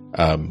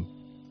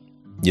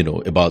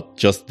 about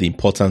just the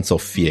importance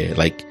of fear.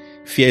 Like,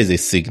 fear is a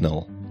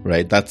signal,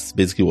 right? That's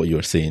basically what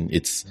you're saying.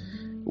 It's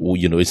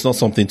not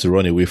something to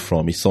run away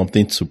from. It's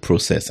something to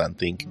process and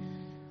think,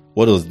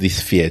 what does this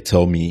fear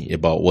tell me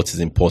about what is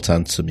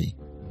important to me?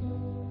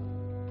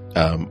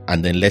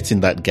 And then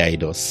letting that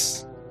guide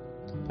us.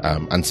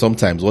 And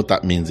sometimes what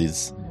that means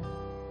is,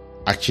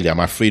 actually, I'm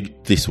afraid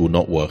this will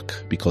not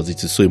work because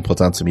it is so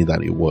important to me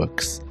that it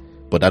works.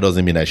 But that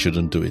doesn't mean I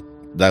shouldn't do it.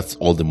 That's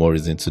all the more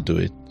reason to do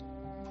it.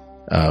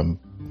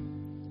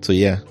 So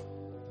yeah.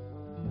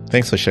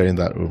 Thanks for sharing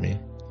that, Urmi.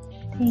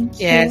 Thank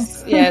you.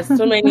 Yes.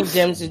 So many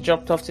gems you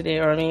dropped off today,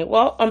 Urmi.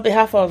 Well, on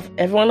behalf of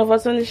every one of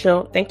us on the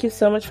show, thank you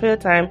so much for your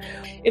time.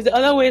 If there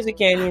are other ways we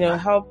can,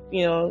 help,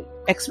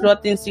 explore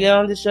things together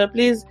on the show,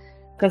 please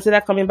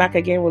consider coming back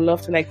again. We'd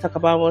love to talk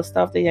about more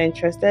stuff that you're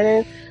interested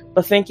in.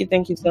 But thank you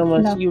so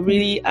much. Lovely. You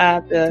really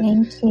are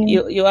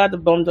you are the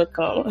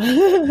bomb.com.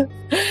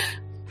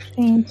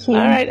 Thank you.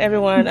 All right,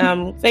 everyone.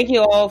 Thank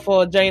you all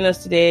for joining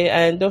us today,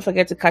 and don't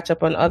forget to catch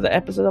up on other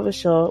episodes of the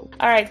show.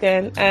 All right,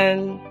 then,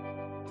 and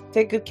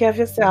take good care of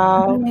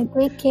yourself.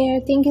 Take care.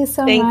 Thank you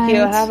so much. Thank you.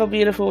 Have a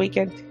beautiful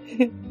weekend.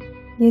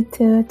 You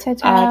too. Ciao,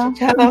 ciao.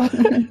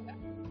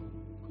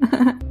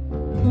 Ciao.